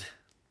God.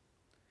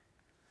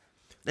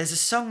 There's a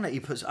song that he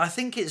puts. I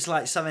think it's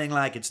like something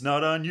like "It's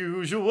Not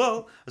Unusual"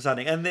 or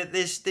something, and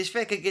this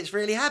vicar gets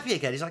really happy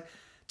again. He's like,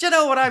 do you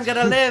know what I'm going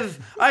to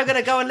live? I'm going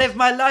to go and live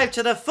my life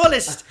to the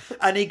fullest.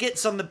 And he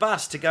gets on the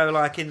bus to go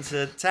like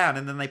into town,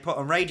 and then they put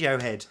on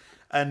Radiohead,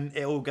 and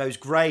it all goes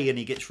grey, and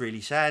he gets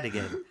really sad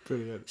again.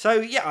 Brilliant. So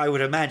yeah, I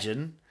would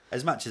imagine,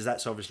 as much as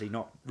that's obviously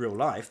not real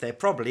life, there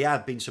probably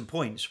have been some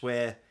points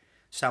where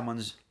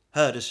someone's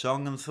heard a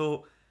song and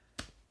thought,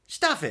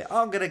 stuff it,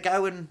 I'm going to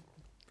go and,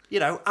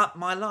 up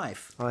my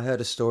life. I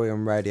heard a story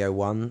on Radio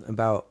 1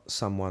 about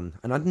someone,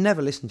 and I'd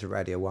never listened to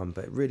Radio 1,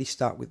 but it really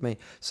stuck with me.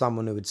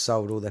 Someone who had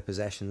sold all their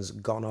possessions,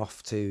 gone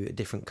off to a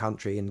different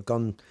country and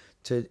gone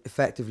to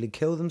effectively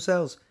kill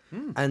themselves.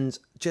 And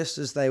just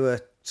as they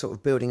were sort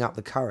of building up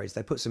the courage,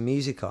 they put some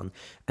music on,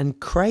 and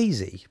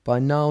Crazy by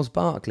Niles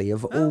Barkley,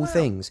 of all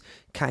things,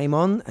 came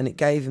on, and it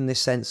gave him this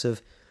sense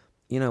of,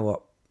 you know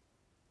what,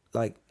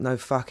 like, no,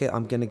 fuck it,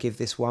 I'm going to give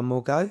this one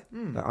more go.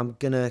 Like, I'm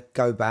going to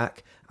go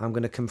back, I'm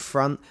going to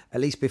confront,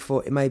 at least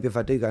before, maybe if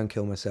I do go and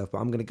kill myself, but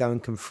I'm going to go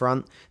and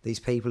confront these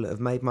people that have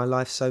made my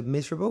life so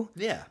miserable.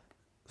 Yeah.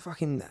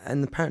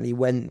 And apparently he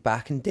went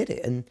back and did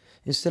it, and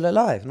is still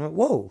alive. And I'm like,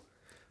 whoa,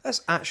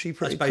 that's actually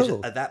pretty I suppose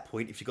cool. at that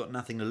point, if you've got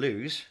nothing to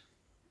lose...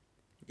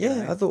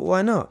 Yeah, I thought,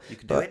 why not? You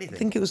can do anything. I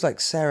think it was like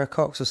Sarah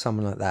Cox or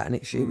someone like that, and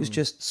it was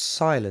just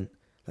silent.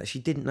 Like, she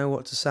didn't know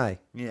what to say.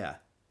 Yeah.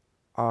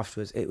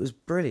 Afterwards, it was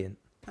brilliant.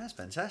 That's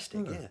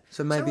fantastic, yeah.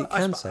 So maybe it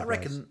can save I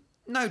reckon,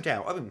 no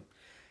doubt. I mean,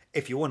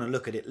 if you want to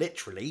look at it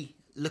literally,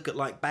 look at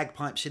like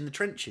bagpipes in the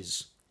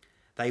trenches.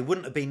 They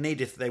wouldn't have been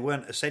needed if they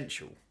weren't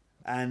essential.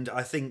 And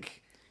I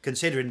think,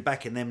 considering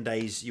back in them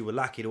days you were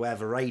lucky to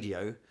have a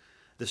radio,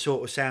 the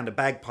sort of sound of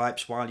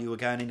bagpipes while you were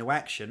going into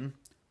action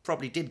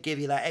probably did give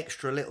you that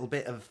extra little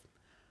bit of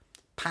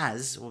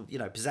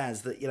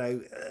pizzazz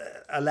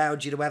that,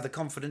 allowed you to have the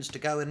confidence to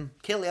go and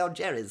kill the old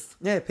Jerrys.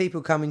 Yeah,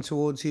 people coming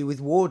towards you with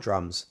war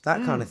drums,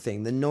 that kind of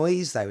thing, the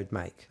noise they would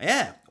make.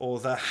 Yeah, or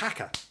the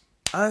hacker.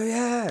 Oh,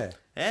 yeah.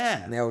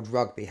 Yeah. And the old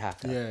rugby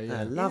hacker. Yeah.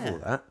 I love all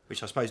that.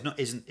 Which I suppose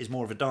is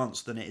more of a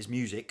dance than it is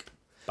music.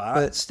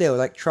 But still,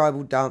 like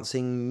tribal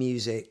dancing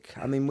music,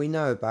 I mean, we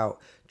know about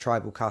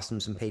tribal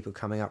customs and people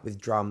coming up with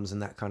drums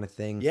and that kind of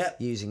thing. Yeah.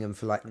 Using them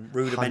for like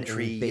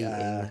rudimentary hunting,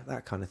 beating,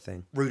 that kind of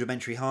thing.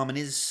 Rudimentary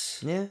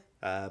harmonies. Yeah.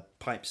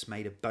 Pipes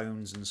made of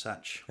bones and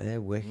such. Yeah,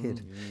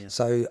 wicked. Yeah.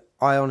 So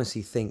I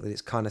honestly think that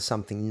it's kind of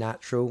something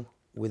natural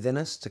within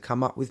us to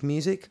come up with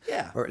music.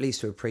 Yeah. Or at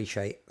least to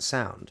appreciate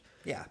sound.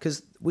 Yeah.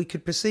 Because we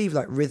could perceive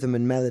like rhythm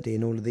and melody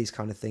and all of these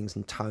kind of things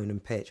and tone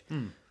and pitch.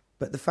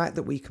 But the fact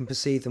that we can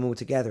perceive them all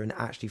together and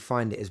actually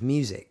find it as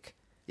music,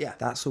 Yeah.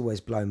 that's always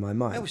blown my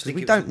mind. I always Because think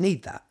we it don't was-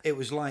 need that. It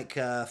was like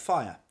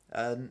fire.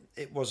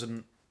 It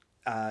wasn't.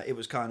 It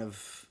was kind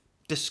of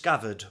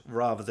discovered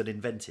rather than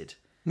invented.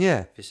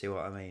 Yeah. If you see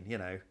what I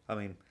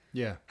mean,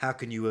 Yeah. how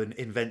can you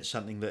invent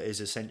something that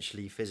is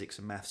essentially physics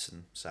and maths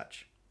and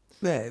such?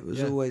 Yeah, it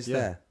was always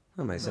there.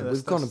 That makes sense. that's-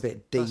 We've gone a that's-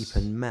 bit deep that's-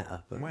 and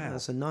meta, but Wow.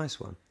 that's a nice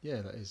one.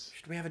 Yeah, that is.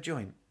 Should we have a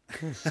joint?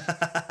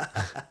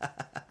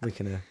 We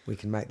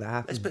can make that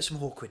happen. Let's put some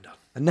Hawkwind on.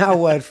 And now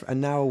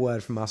a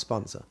word from our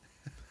sponsor.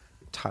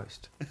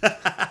 Toast.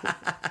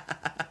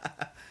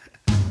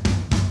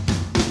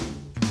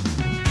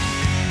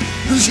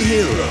 Who's your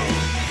hero?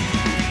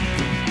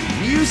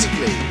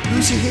 Musically,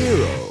 who's your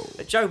hero?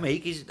 Joe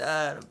Meek is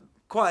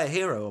quite a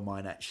hero of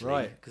mine, actually.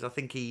 Right. Because I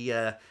think he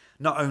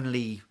not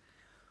only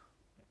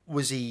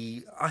was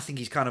he... I think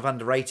he's kind of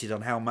underrated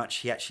on how much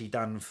he actually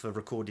done for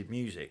recorded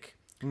music.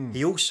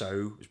 He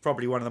also was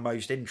probably one of the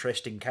most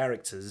interesting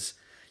characters.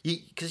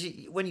 Because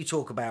when you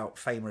talk about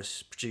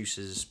famous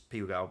producers,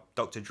 people go,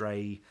 Dr.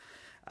 Dre,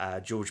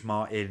 George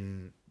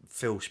Martin,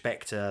 Phil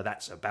Spector,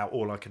 that's about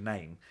all I can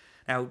name.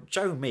 Now,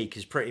 Joe Meek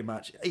is pretty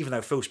much, even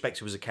though Phil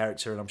Spector was a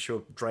character, and I'm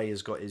sure Dre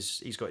he's got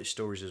his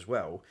stories as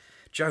well,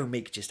 Joe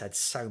Meek just had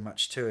so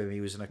much to him.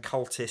 He was an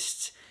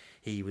occultist.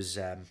 He was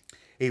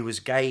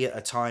gay at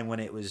a time when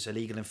it was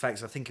illegal. In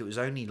fact, I think it was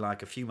only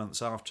like a few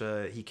months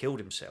after he killed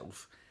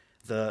himself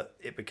that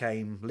it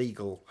became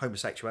legal.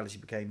 Homosexuality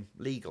became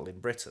legal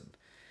in Britain.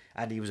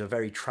 And he was a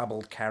very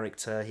troubled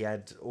character. He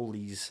had all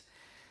these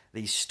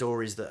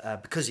stories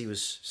that, because he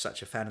was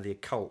such a fan of the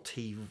occult,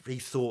 he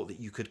thought that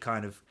you could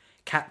kind of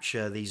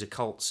capture these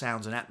occult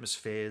sounds and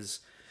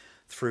atmospheres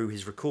through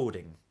his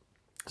recording.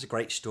 It's a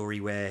great story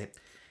where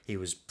he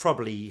was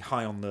probably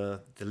high on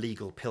the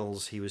legal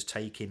pills he was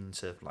taking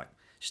to like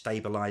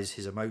stabilize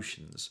his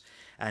emotions,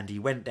 and he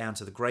went down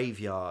to the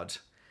graveyard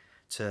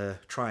to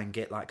try and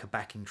get like a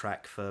backing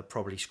track for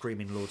probably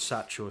Screaming Lord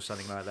Sutch or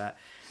something like that,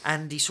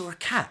 and he saw a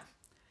cat,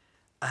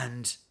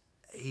 and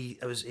he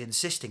was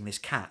insisting this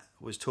cat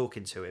was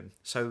talking to him.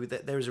 So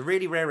there is a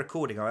really rare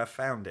recording, I have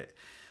found it,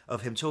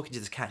 of him talking to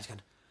this cat. He's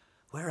going,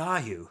 "Where are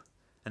you?"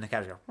 And the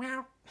cat goes,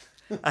 "Meow."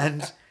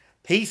 And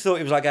he thought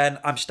he was like going,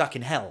 "I'm stuck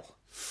in hell.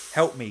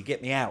 Help me,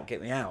 get me out,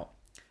 get me out."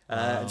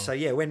 And so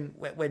yeah, when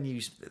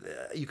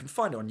you can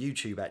find it on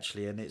YouTube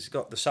actually, and it's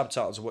got the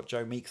subtitles of what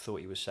Joe Meek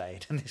thought he was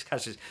saying, and this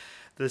guy's just,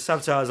 the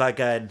subtitles like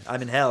going,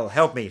 "I'm in hell,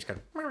 help me." He's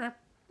going, "Meow,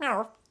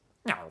 meow,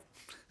 meow."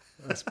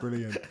 That's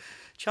brilliant.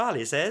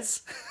 Charlie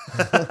says,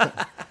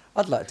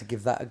 I'd like to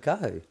give that a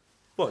go.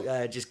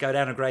 "What? Just go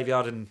down a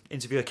graveyard and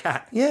interview a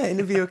cat." Yeah,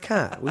 interview a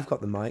cat. We've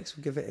got the mics.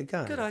 We'll give it a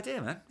go. Good idea,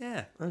 man.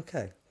 Yeah.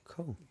 Okay,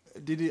 cool.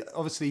 Did he?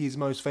 Obviously, he's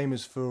most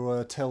famous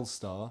for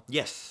Telstar.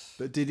 Yes.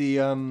 But did he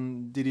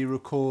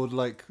record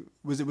like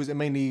was it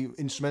mainly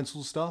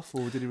instrumental stuff,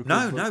 or did he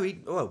record?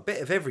 No. A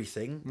bit of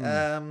everything.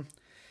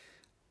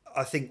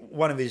 I think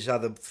one of his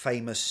other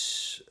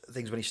famous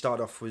things when he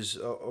started off was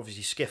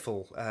obviously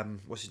Skiffle.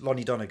 Was it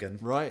Lonnie Donegan?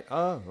 Right.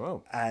 Oh,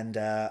 well. And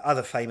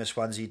other famous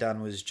ones he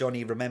done was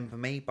Johnny Remember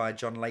Me by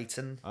John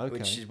Layton, Okay.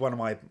 which is one of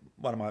my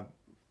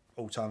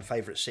all-time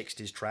favourite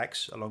 60s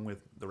tracks, along with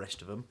the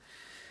rest of them.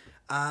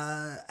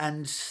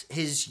 And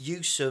his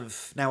use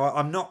of... Now,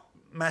 I'm not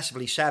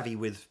massively savvy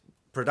with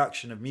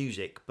production of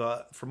music,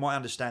 but from what I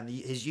understand,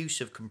 his use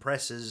of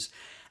compressors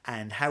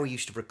and how he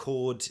used to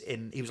record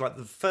he was like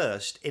the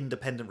first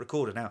independent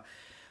recorder. Now,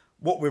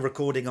 what we're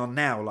recording on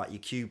now, like your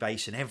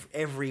Cubase and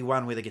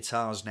everyone with a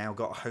guitar's now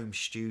got a home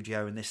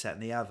studio and this, that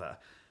and the other.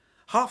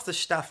 Half the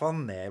stuff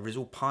on there is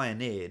all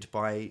pioneered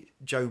by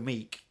Joe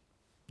Meek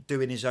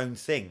doing his own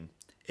thing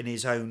in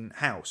his own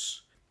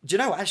house. Do you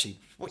know, actually,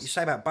 what you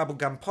say about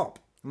bubblegum pop?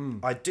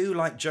 I do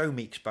like Joe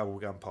Meek's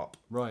bubblegum pop.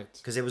 Right.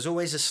 Because there was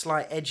always a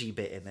slight edgy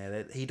bit in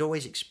there. He'd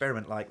always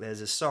experiment. Like,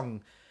 there's a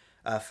song,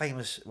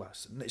 famous, well,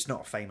 it's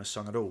not a famous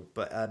song at all,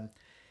 but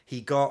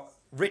he got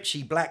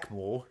Richie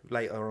Blackmore,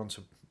 later on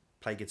to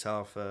play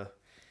guitar for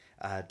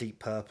Deep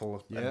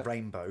Purple and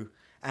Rainbow,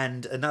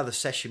 and another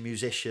session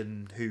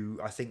musician who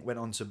I think went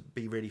on to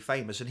be really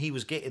famous, and he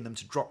was getting them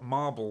to drop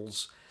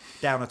marbles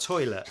down a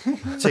toilet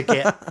to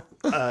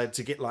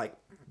get like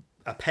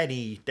a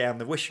penny down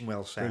the wishing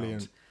well sound.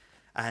 Brilliant.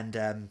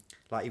 And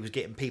like he was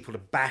getting people to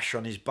bash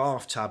on his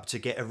bathtub to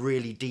get a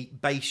really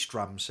deep bass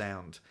drum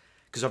sound.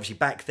 Because obviously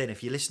back then,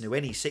 if you listen to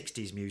any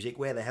 60s music,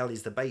 where the hell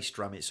is the bass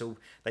drum? It's all,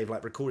 they've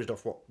like recorded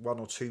off one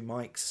or two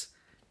mics.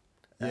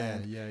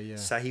 Yeah.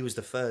 So he was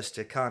the first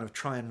to kind of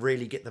try and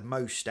really get the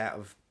most out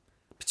of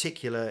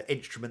particular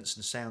instruments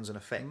and sounds and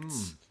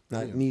effects.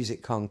 Like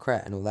music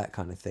concrete and all that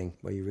kind of thing,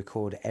 where you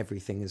record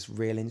everything as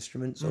real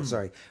instruments,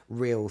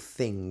 real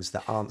things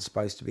that aren't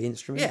supposed to be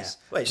instruments.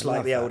 Yeah, well, it's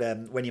like the old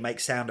when you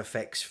make sound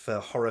effects for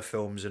horror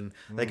films, and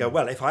they go,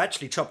 well, if I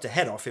actually chopped a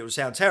head off, it would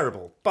sound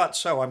terrible. But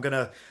so I'm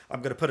gonna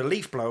put a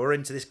leaf blower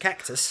into this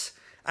cactus,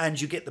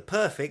 and you get the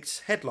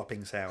perfect head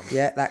lopping sound.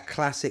 Yeah, that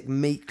classic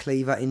meat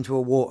cleaver into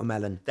a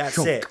watermelon. That's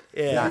Shunk. it.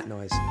 Yeah, that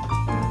noise.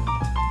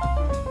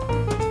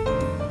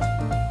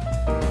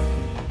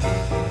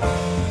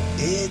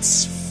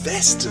 It's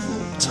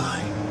festival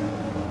time.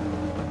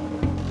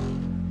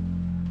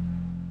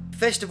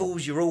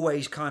 Festivals you're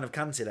always kind of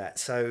cunted at,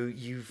 so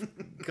you've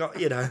got,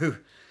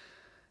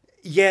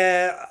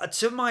 yeah,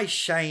 to my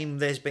shame,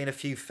 there's been a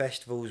few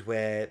festivals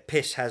where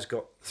piss has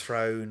got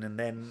thrown, and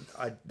then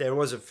there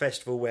was a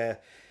festival where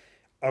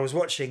I was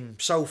watching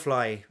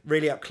Soulfly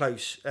really up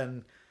close,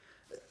 and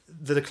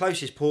the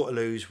closest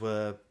Portaloos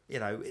were,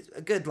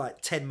 a good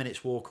 10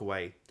 minutes walk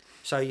away.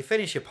 So you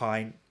finish your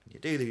pint, you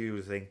do the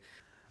usual thing.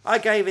 I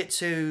gave it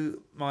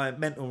to my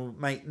mental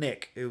mate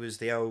Nick, who was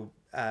the old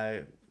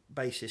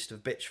bassist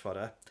of Bitch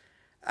Fodder,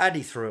 and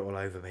he threw it all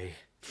over me.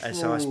 And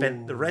so I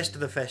spent the rest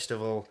of the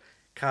festival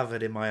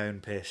covered in my own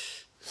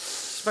piss. I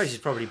suppose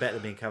it's probably better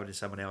than being covered in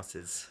someone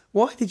else's.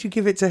 Why did you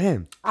give it to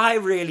him? I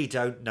really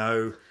don't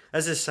know.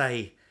 As I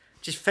say,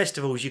 just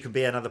festivals you can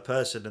be another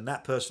person, and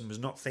that person was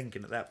not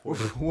thinking at that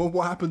point. Well,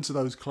 what happened to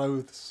those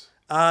clothes?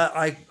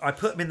 I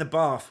put them in the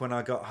bath when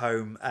I got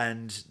home,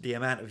 and the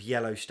amount of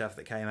yellow stuff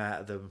that came out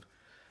of them,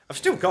 I've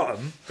still got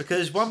them,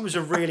 because one was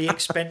a really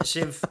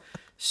expensive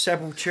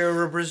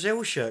Sepultura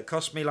Brazil shirt,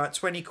 cost me like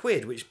 20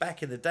 quid, which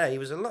back in the day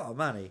was a lot of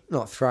money.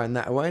 Not throwing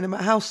that away, no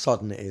matter how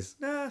sodden it is.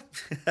 No.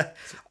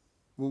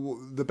 Well,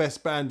 the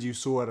best band you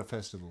saw at a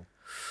festival?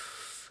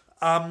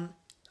 I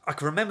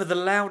can remember the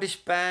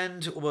loudest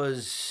band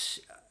was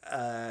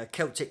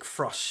Celtic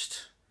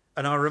Frost,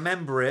 and I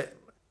remember it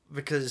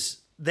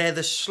because they're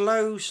the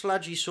slow,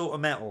 sludgy sort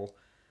of metal.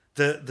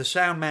 The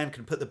sound man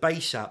can put the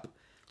bass up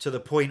to the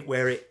point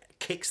where it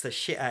kicks the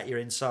shit out your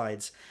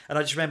insides. And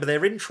I just remember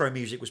their intro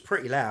music was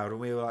pretty loud, and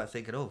we were like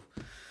thinking, oh,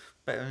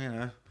 but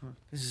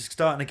this is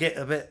starting to get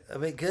a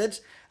bit good.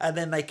 And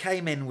then they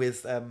came in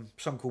with a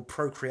song called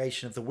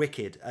Procreation of the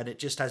Wicked, and it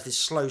just has this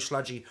slow,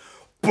 sludgy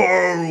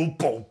bow,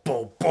 bow,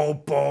 bow, bow,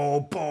 bow,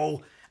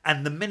 bow.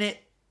 And the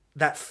minute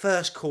that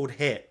first chord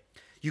hit,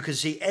 you could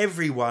see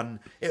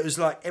everyone, it was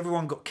like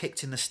everyone got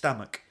kicked in the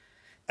stomach,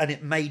 and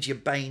it made your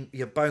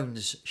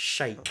bones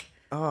shake.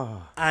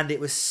 Oh. And that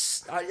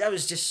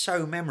was just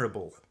so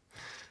memorable.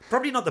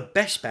 Probably not the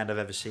best band I've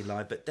ever seen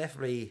live, but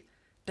definitely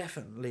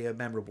a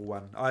memorable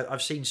one.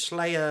 I've seen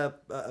Slayer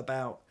at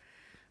about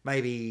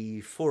maybe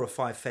 4 or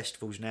 5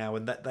 festivals now,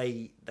 and that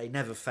they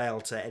never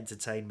fail to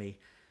entertain me,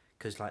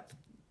 because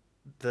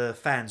the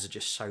fans are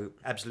just so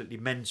absolutely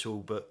mental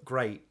but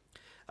great.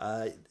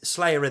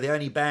 Slayer are the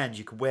only band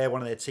you can wear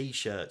one of their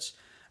t-shirts,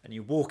 and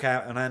you walk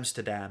out in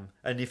Amsterdam,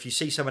 and if you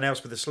see someone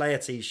else with a Slayer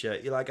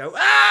t-shirt, you go,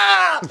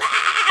 ah!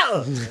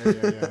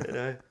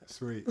 Yeah.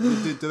 Sweet.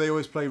 Do they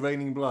always play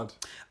Raining Blood?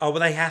 Oh, well,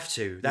 they have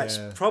to. That's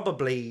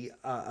probably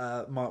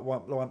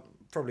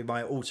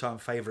my all-time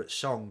favourite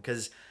song,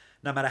 because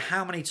no matter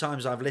how many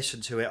times I've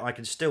listened to it, I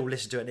can still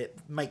listen to it, and it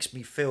makes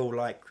me feel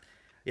like,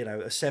 a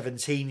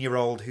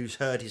 17-year-old who's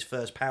heard his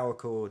first power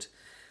chord.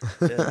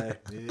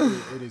 It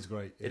is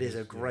great. It is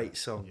a great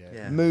song.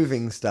 Yeah.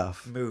 Moving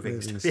stuff.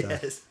 Moving stuff.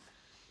 Yes.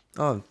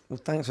 Oh, well,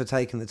 thanks for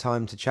taking the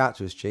time to chat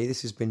to us, G.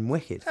 This has been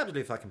wicked.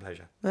 Absolutely fucking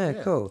pleasure. Yeah,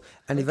 cool.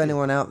 And if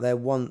anyone out there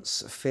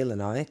wants Phil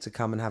and I to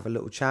come and have a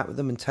little chat with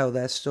them and tell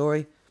their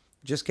story,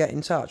 just get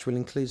in touch. We'll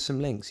include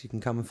some links. You can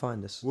come and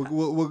find us.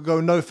 We'll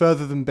go no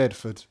further than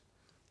Bedford.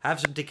 Have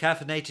some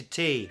decaffeinated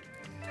tea.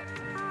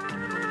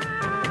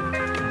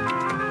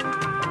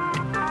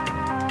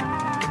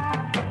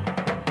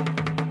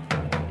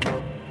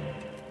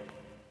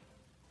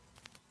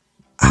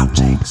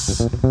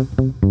 Hotcakes.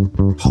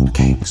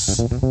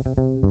 Hotcakes.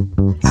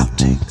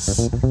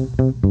 Outtakes.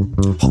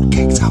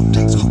 Hotcakes,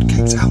 outtakes,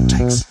 hotcakes,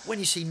 outtakes. When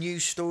you see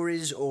news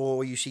stories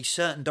or you see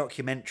certain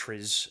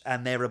documentaries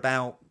and they're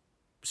about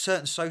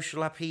certain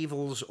social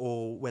upheavals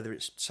or whether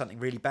it's something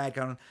really bad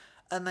going on,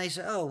 and they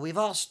say, oh, we've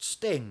asked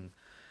Sting,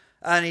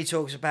 and he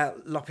talks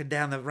about lopping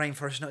down the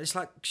rainforest. It's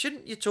like,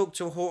 shouldn't you talk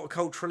to a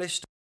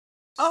horticulturalist?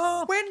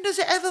 Oh, when does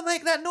it ever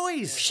make that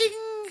noise? Shing!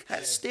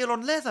 That's steel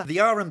on leather. The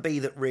R&B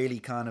that really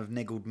kind of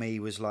niggled me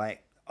was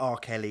like R.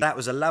 Kelly. That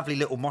was a lovely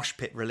little mosh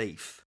pit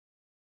relief.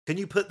 Can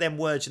you put them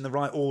words in the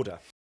right order?